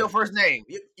 What's your first name?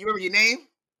 You remember your name?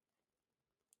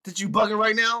 That you bugging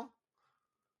right now?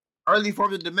 Early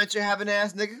forms of dementia having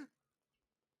ass nigga?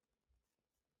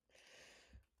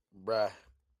 Bruh.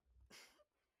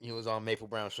 You was on maple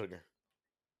brown sugar.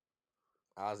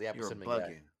 I was the apple cinnamon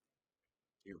guy.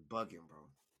 You're bugging, bro.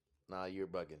 Nah, you're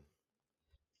bugging.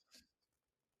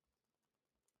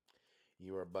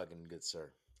 You are bugging, good sir.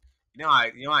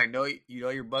 I know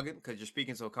you're bugging because you're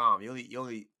speaking so calm. You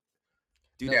only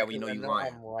do that when you know you're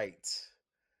lying. I'm right.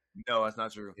 No, that's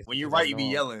not true. When you're right, you be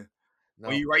yelling. No,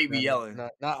 when you're right, you be yelling.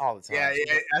 Not all the time. Yeah,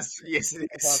 yes, it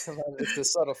is. Sometimes it's the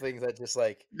subtle things that just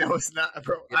like. No, it's not,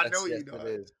 bro. Yes, I know yes, you know it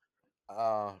is.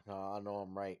 No, I know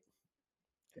I'm right.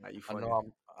 Yeah, you funny.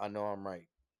 I know I'm right.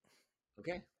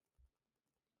 Okay.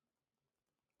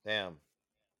 Damn.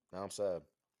 Now I'm sad.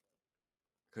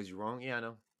 Cause you're wrong. Yeah, I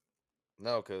know.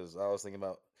 No, cause I was thinking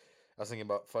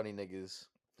about funny niggas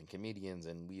and comedians,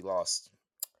 and we lost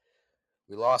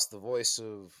the voice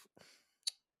of.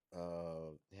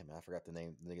 Damn, I forgot the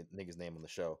nigga's name on the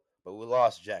show, but we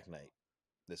lost Jack Knight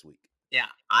this week. Yeah,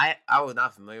 I was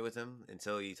not familiar with him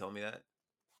until you told me that.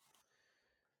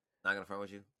 Not gonna front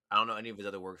with you. I don't know any of his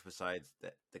other works besides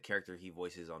the character he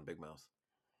voices on Big Mouth.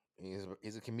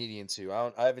 He's a comedian too.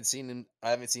 I haven't seen him. I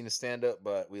haven't seen his stand up,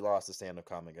 but we lost a stand up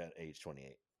comic at age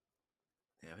 28.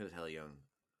 Yeah, he was hella young.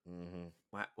 Mm-hmm.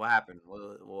 What happened?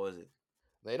 What was it?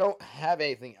 They don't have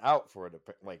anything out for it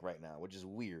like right now, which is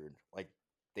weird. Like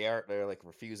they're like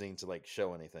refusing to like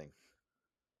show anything,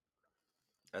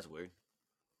 That's weird.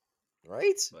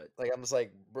 right? But Like I'm just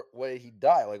like, what did he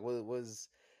die? Like what was?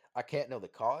 I can't know the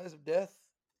cause of death.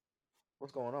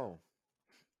 What's going on?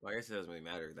 well, I guess it doesn't really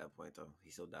matter at that point, though.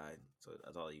 He still died, so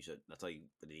that's all you should. That's all you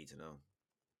really need to know.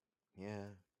 Yeah,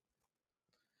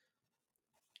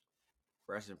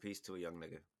 Rest in peace to a young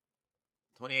nigga.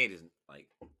 28 is like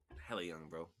hella young,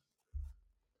 bro.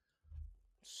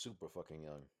 super fucking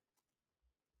young.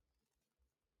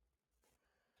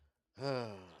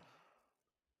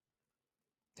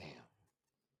 Damn.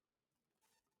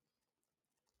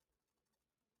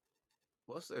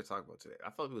 What's there to talk about today? I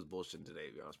felt like it was bullshitting today,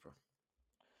 to be honest, bro.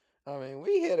 I mean,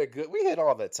 we hit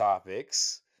all the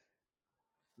topics.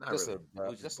 Not Just really. a, It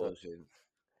was just just a, bullshitting.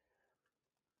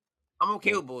 I'm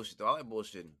okay yeah. with bullshit, though. I like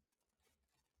bullshitting.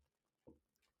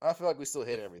 I feel like we still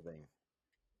hit It, everything.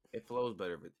 it flows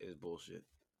better if it is bullshit.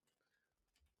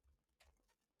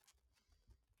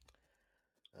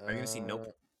 Are you gonna see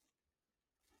Nope?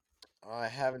 Uh, I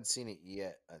haven't seen it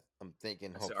yet. I'm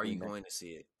thinking I said, are you next, going to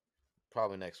see it?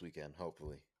 probably next weekend.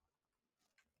 Hopefully,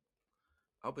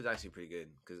 I hope it's actually pretty good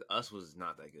because Us was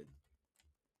not that good.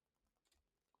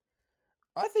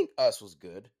 I think Us was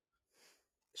good.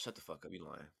 Shut the fuck up, you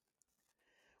lying.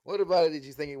 What about it? Did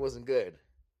you think it wasn't good?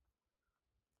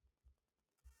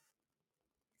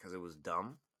 Because it was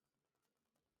dumb.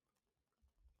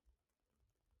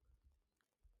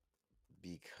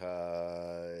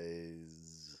 Because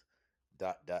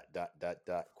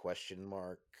question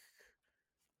mark.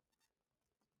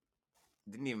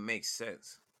 Didn't even make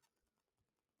sense.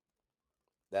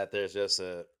 That there's just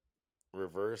a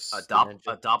reverse A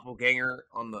dimension. doppelganger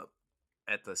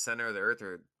at the center of the earth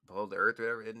or below the earth or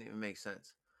whatever. It didn't even make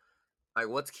sense. Like,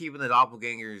 what's keeping the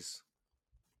doppelgangers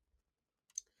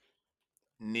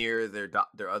near their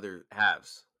other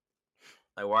halves?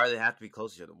 Like, why do they have to be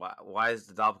close to each other? Why is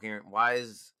the doppelganger? Why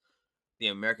is the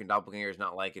American doppelgangers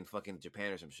not like in fucking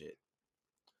Japan or some shit?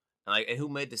 And who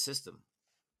made the system?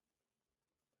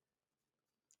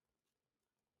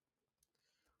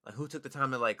 Like, who took the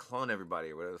time to like clone everybody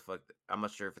or whatever the fuck? I'm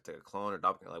not sure if it's like a clone or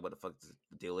doppelganger. Like, what the fuck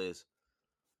the deal is?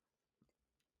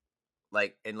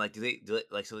 Like, and like, do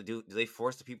they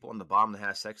force the people on the bottom to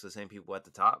have sex with the same people at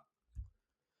the top?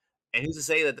 And who's to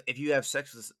say that if you have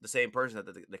sex with the same person,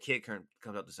 that the kid comes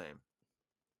out the same?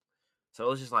 So it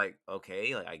was just like,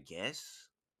 okay, like I guess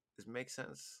this makes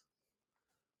sense.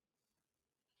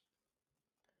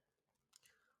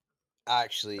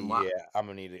 Actually, And why? yeah, I'm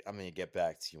gonna get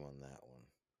back to you on that one.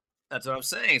 That's what I'm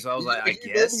saying. So I was like, I You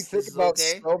made me guess think this is about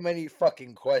okay. so many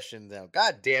fucking questions now.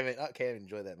 God damn it! I can't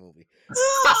enjoy that movie.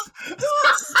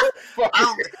 Fuck. I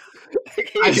don't. I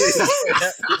can't I, even enjoy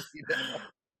that movie now.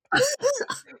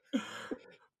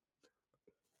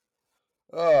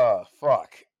 Oh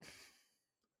fuck.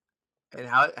 and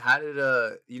how did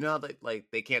you know how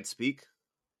they can't speak?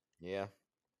 Yeah.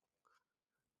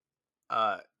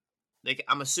 Uh,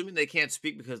 I'm assuming they can't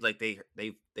speak because like they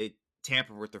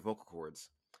tamper with their vocal cords.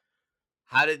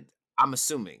 How did I'm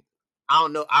assuming? I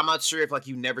don't know. I'm not sure if like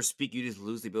you never speak, you just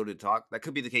lose the ability to talk. That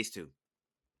could be the case too.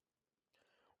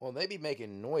 Well, they be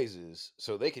making noises,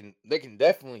 so they can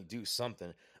definitely do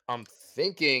something. I'm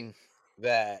thinking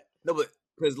that No, but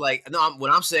because like no,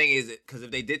 what I'm saying is because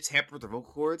if they did tamper with their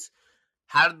vocal cords,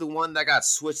 how did the one that got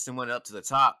switched and went up to the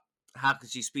top? How could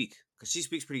she speak? Because she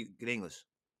speaks pretty good English.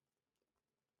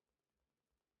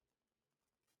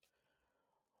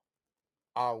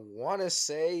 I want to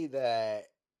say that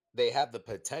they have the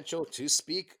potential to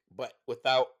speak, but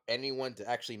without anyone to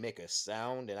actually make a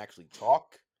sound and actually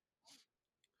talk,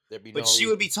 there'd be But no she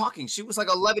would be reason. talking. She was like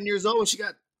 11 years old when she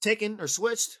got taken or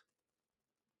switched.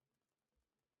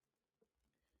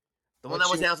 The one But that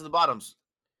she, was down to the bottoms.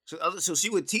 So she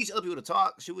would teach other people to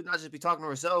talk. She would not just be talking to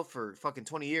herself for fucking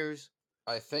 20 years.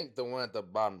 I think the one at the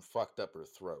bottom fucked up her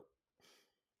throat.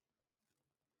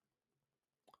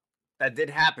 That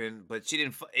did happen, but she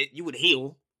didn't. You would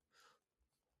heal.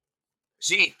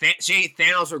 She ain't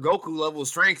Thanos or Goku level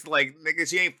strength. Like nigga,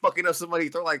 she ain't fucking up somebody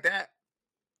throat like that.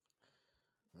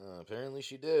 Apparently,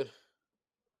 she did.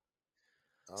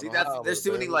 I don't See, know that's how, but there's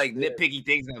too many apparently she like did. nitpicky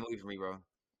things in that movie for me, bro.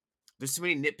 There's too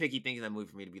many nitpicky things in that movie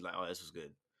for me to be like, oh, this was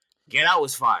good. Get Out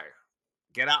was fire.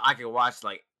 Get Out, I could watch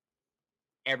like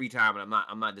every time, and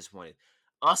I'm not disappointed.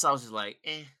 Us, I was just like,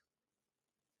 eh.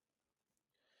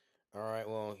 All right.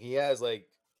 Well, he has like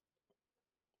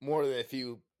more than a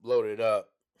few loaded up,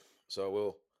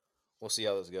 so we'll see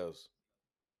how this goes.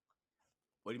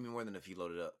 What do you mean more than if you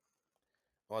loaded up?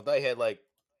 Well, I thought he had like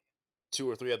two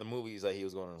or three other movies that he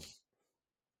was going to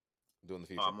do in the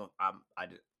future.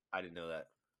 I didn't know that.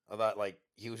 I thought like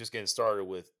he was just getting started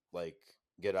with like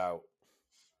Get Out.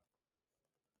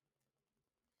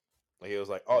 Like he was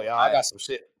like, "Oh Yo, yeah, I got some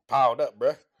shit piled up,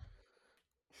 bruh."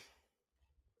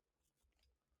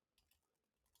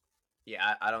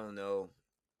 I don't know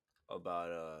about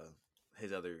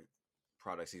his other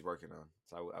products he's working on,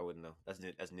 so I wouldn't know.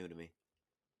 That's new to me.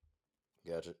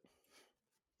 Gotcha.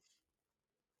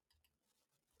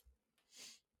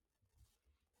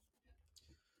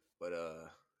 But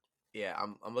yeah,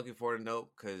 I'm looking forward to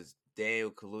Nope because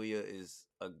Daniel Kaluuya is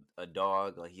a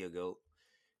dog, like he a goat.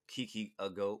 Kiki a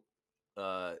goat.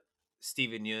 Uh,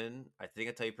 Steven Yeun, I think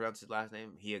that's how you pronounce his last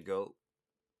name. He a goat.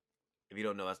 If you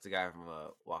don't know, that's the guy from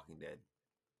Walking Dead.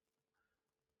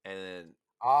 And then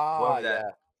Ah, whoever that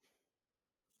yeah.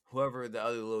 whoever the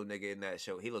other little nigga in that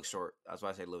show, he looks short. That's why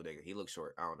I say little nigga. He looks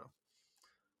short. I don't know,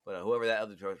 but whoever that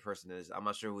other person is, I'm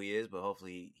not sure who he is, but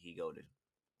hopefully he goaded.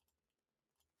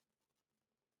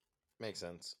 Makes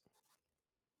sense.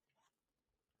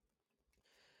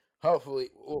 Hopefully,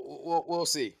 we'll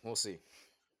see. We'll see.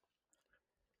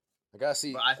 I gotta But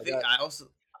see. I think I also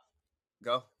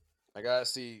go. I gotta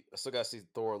see. I still gotta see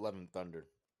Thor: Love and Thunder.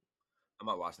 I'm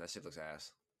not watching that shit. Looks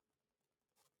ass.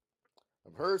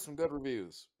 I've heard some good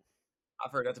reviews.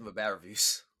 I've heard nothing but bad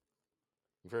reviews.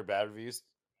 You've heard bad reviews?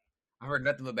 I've heard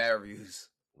nothing but bad reviews.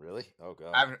 Really? Oh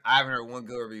god. I haven't heard one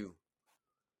good review.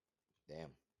 Damn.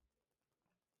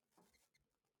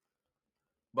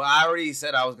 But I already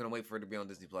said I was gonna wait for it to be on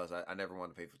Disney Plus. I never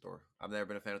wanted to pay for Thor. I've never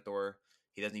been a fan of Thor.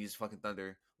 He doesn't use fucking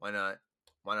thunder. Why not?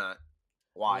 Why not? I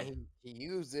Why? mean, he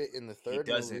used it in the He third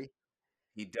doesn't. movie.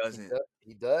 He doesn't.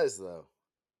 He does though.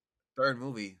 Third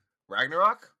movie,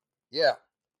 Ragnarok. Yeah.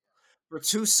 For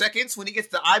 2 seconds when he gets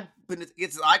gets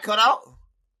his eye cut out.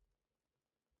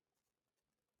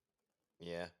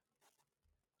 Yeah.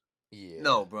 Yeah.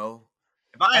 No, bro.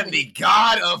 If I am the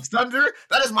god of thunder,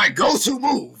 that is my go-to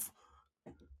move.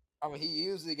 I mean, he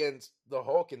used it against the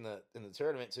Hulk in the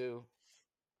tournament too.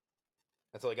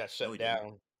 Until he got shut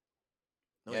down.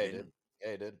 No, Yeah, he he did. didn't.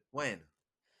 Yeah, he did. When?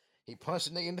 He punched a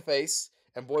nigga in the face,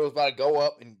 and boy was about to go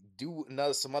up and do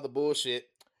some other bullshit.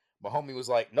 But homie was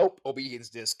like, "Nope, obedience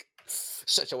disc.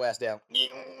 Shut your ass down."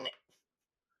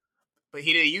 But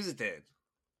he didn't use it then.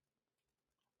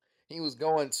 He was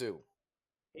going to.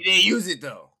 He didn't use it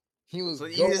though. He was. So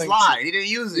you just lied. He didn't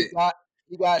use it.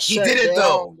 He got. He shut did it down.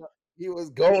 though. He was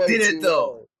going. He did to, it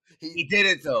though. He did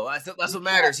it though. That's what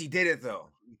matters. He did it though.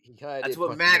 He kind of. That's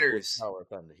what matters. Power of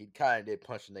Thunder. He kind of did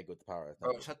punch the nigga with the power of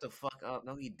thunder. Bro, shut the fuck up.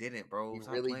 No, he didn't, bro. He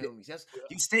Stop really playing did. with me.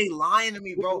 You stay lying to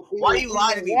me, bro. Why you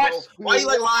lying to me, bro? Why you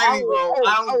like lying to me, bro?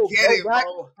 I don't get it,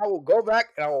 bro. I will go back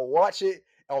and I will watch it.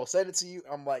 I will send it to you.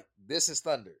 I'm like, this is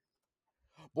Thunder.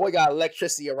 Boy got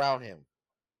electricity around him.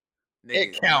 Nigga,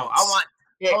 it counts.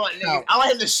 No, I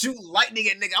want him to shoot lightning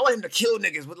at niggas. I want him to kill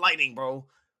niggas with lightning, bro.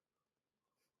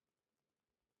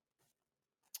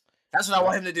 That's what I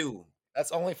want him to do.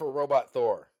 That's only for Robot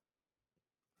Thor.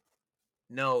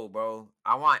 No, bro.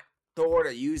 I want Thor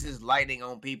to use his lightning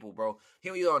on people, bro. He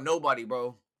don't use it on nobody,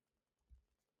 bro.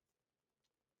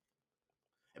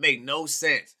 It make no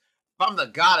sense. If I'm the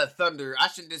god of thunder, I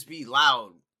shouldn't just be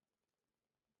loud.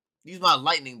 Use my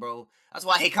lightning, bro. That's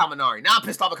why I hate Kaminari. Now I'm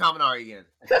pissed off at Kaminari again.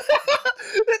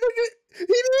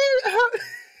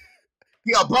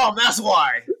 He a bum, that's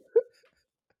why.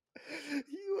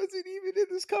 He wasn't even in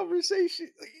this conversation.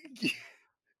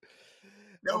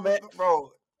 No, man,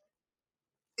 bro.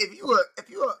 If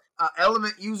you a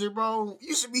element user, bro,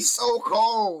 you should be so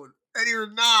cold, and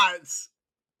you're not.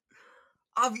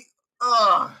 I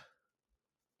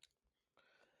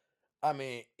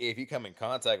mean, if you come in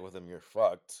contact with him, you're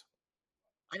fucked.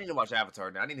 I need to watch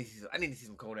Avatar now. I need to see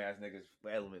some cold ass niggas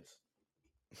with elements.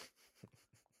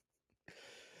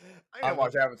 I need to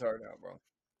watch Avatar now, bro.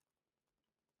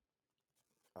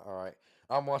 All right,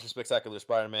 I'm watching Spectacular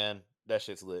Spider-Man. That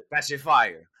shit's lit. That shit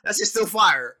fire. That shit's still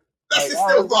fire. That shit's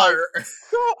still fire.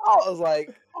 I was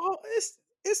like, oh, it's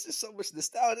just so much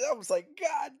nostalgia. I was like,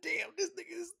 God damn, this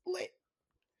nigga is lit.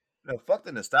 No, fuck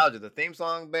the nostalgia. The theme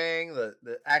song bang, the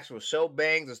actual show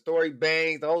bangs, the story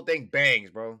bangs, the whole thing bangs,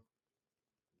 bro.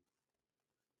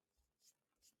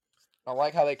 I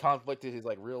like how they conflicted his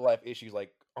like real life issues,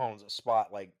 like on the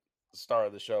spot, like the star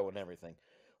of the show and everything.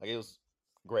 Like it was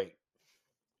great.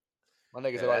 My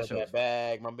niggas are in that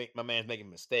bag. My man's making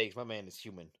mistakes. My man is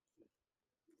human.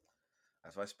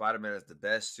 That's why Spider-Man is the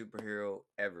best superhero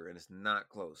ever, and it's not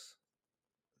close.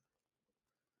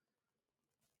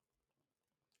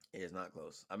 It is not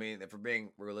close. I mean, if we're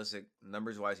being realistic,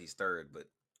 numbers-wise, he's third, but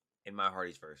in my heart,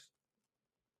 he's first.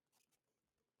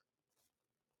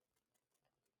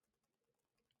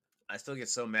 I still get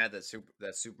so mad that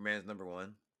Superman's number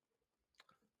one.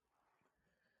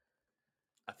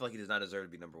 I feel like he does not deserve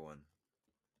to be number one.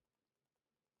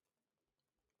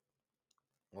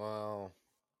 Well,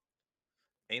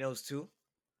 And you know who's two?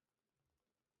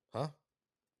 huh?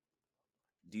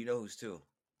 Do you know who's two?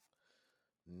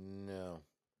 No,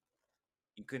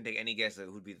 You couldn't take any guess at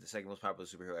who'd be the second most popular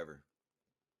superhero ever.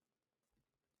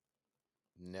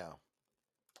 no.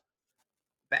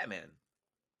 Batman.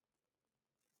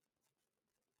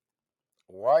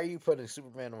 Why are you putting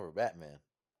Superman over Batman?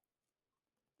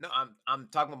 No, I'm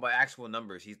talking about actual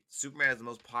numbers. Superman is the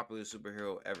most popular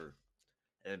superhero ever,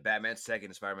 and then Batman's second,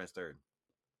 and Spider Man's third.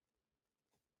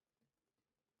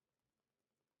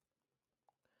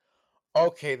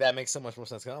 Okay, that makes so much more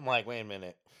sense. 'Cause I'm like, wait a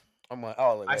minute. I'm like,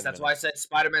 oh, like, wait a That's why minute. I said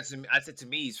Spider Man. I said to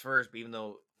me he's first, but even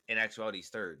though in actuality he's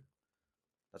third.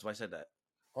 That's why I said that.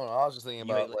 Oh, no, I was just thinking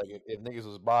You ain't about like if niggas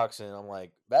was boxing, I'm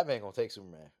like, Batman gonna take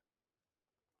Superman.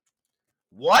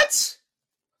 what?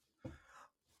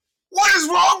 What is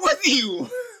wrong with you?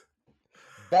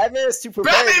 Batman is too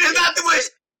prepared. Batman is not the way.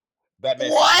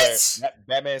 Batman's What? too prepared.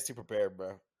 Batman's too prepared,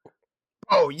 bro.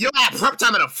 Oh, you don't have prep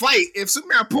time in a fight. If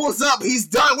Superman pulls up, he's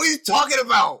done. What are you talking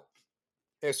about?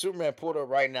 If Superman pulled up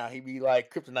right now, he'd be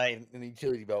like Kryptonite in the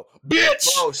utility belt. Bitch!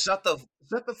 Bro, shut the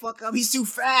fuck up. He's too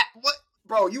fat. What?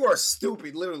 Bro, you are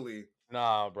stupid, literally.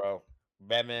 Nah, bro.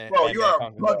 Batman. Bro, you Batman are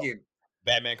conquers all. bugging.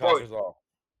 Batman Bro, conquers all.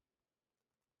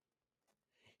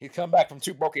 He's come back from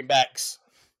 2 broken backs.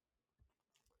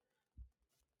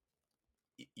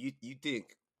 you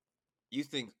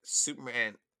think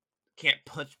Superman can't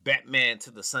punch Batman to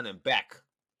the sun and back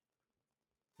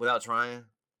without trying?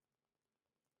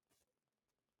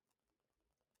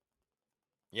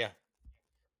 Yeah.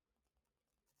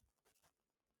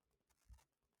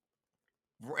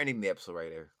 We're ending the episode right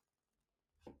there.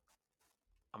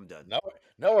 I'm done.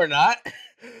 No, we're not.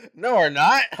 No, we're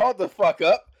not. Hold the fuck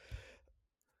up.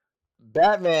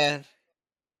 Batman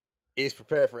is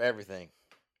prepared for everything.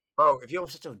 Bro, if you don't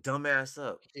shut your dumb ass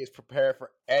up. He is prepared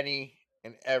for any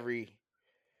and every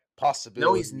possibility.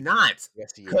 No, he's not.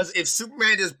 Yes, he Because is. if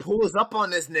Superman just pulls up on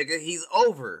this nigga, he's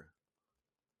over.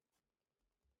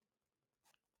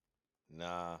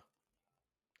 Nah.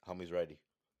 Homie's ready.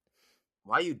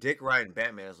 Why you dick riding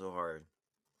Batman so hard?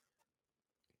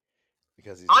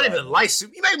 Because he's I don't even like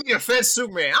Superman. You make me defend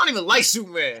Superman. I don't even like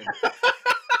Superman.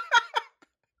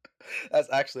 That's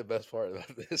actually the best part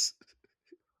about this.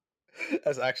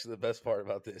 That's actually the best part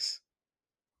about this.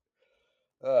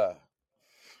 Yeah,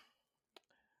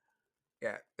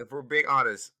 if we're being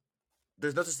honest,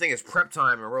 there's no such thing as prep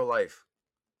time in real life.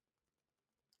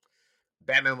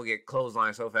 Batman will get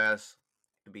clotheslined so fast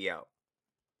to be out.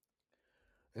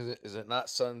 Is it not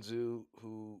Sun Tzu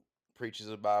who preaches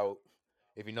about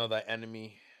if you know thy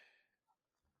enemy,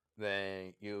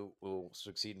 then you will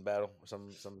succeed in battle, or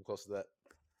something close to that?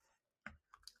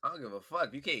 I don't give a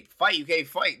fuck. You can't fight. You can't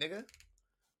fight, nigga.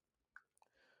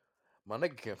 My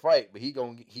nigga can fight, but he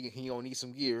gonna need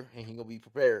some gear and he gonna be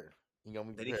prepared. He gonna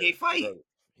be Then prepared. he can't fight.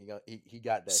 He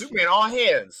got that. Superman shit. all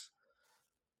hands.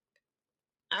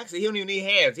 Actually, he don't even need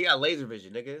hands. He got laser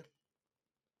vision, nigga.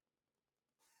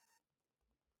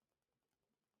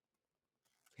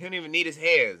 He don't even need his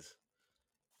hands.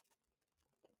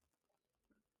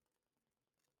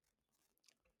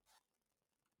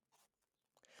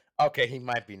 Okay, he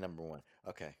might be number one.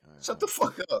 Okay, all right, Shut the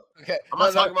fuck up. Okay, I'm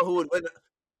not talking about who would win.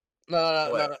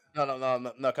 No.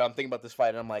 'Cause I'm thinking about this fight,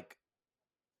 and I'm like,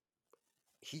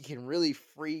 he can really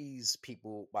freeze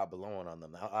people by blowing on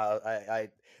them. I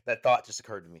that thought just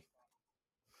occurred to me.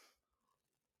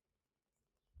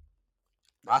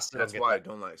 I still That's don't get why I that.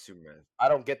 don't like Superman. I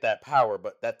don't get that power,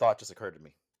 but that thought just occurred to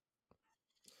me.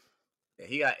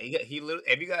 Yeah, he literally,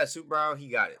 if you got a superpower, he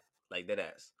got it. Like that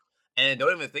ass. And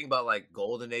don't even think about like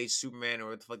Golden Age Superman or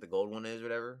what the fuck the gold one is,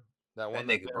 whatever. That one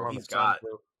nigga, that bro, on he's the sun, God.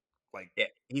 bro, like Yeah,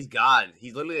 he's God.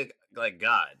 He's literally like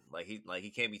God. Like he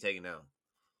can't be taken down.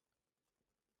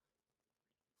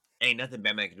 Ain't nothing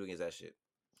Batman can do against that shit.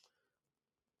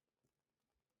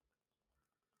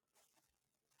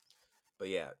 But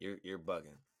yeah, you're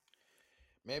bugging.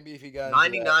 maybe if he got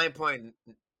 99 point.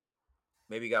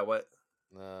 Maybe he got what?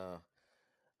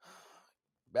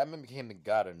 Batman became the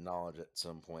god of knowledge at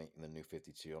some point in the New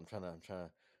 52. I'm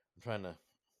trying to.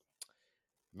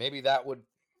 Maybe that would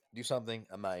do something.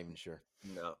 I'm not even sure.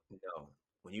 No.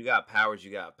 When you got powers,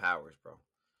 bro.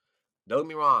 Don't get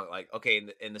me wrong. Like, okay,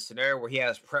 in the scenario where he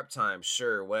has prep time,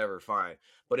 sure, whatever, fine.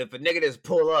 But if a nigga just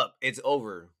pull up, it's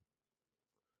over.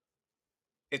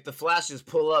 If the Flash just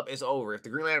pull up, it's over. If the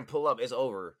Green Lantern pull up, it's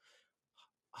over.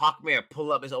 Hawkman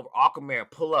pull up, it's over. Aquaman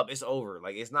pull up, it's over.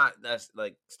 Like, it's not. That's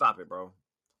like, stop it, bro.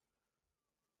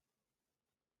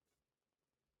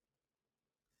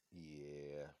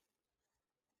 Yeah.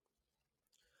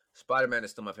 Spider-Man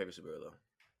is still my favorite superhero, though.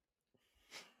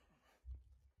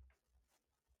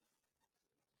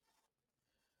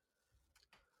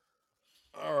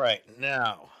 All right,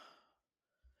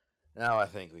 now I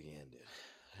think we can end it.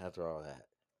 After all that,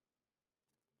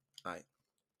 All right.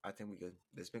 I think we good.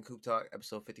 This has been Coop Talk,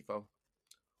 episode 54.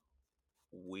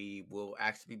 We will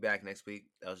actually be back next week.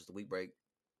 That was just a week break.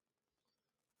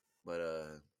 But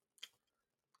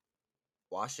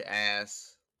wash your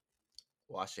ass,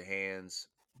 wash your hands,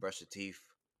 brush your teeth,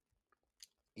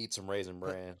 eat some Raisin put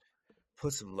Bran,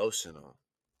 put some lotion on,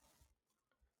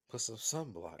 put some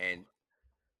sunblock and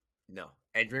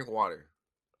and drink water.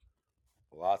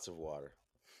 on. Lots of water.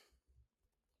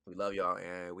 We love y'all,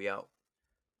 and we out.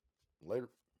 Later.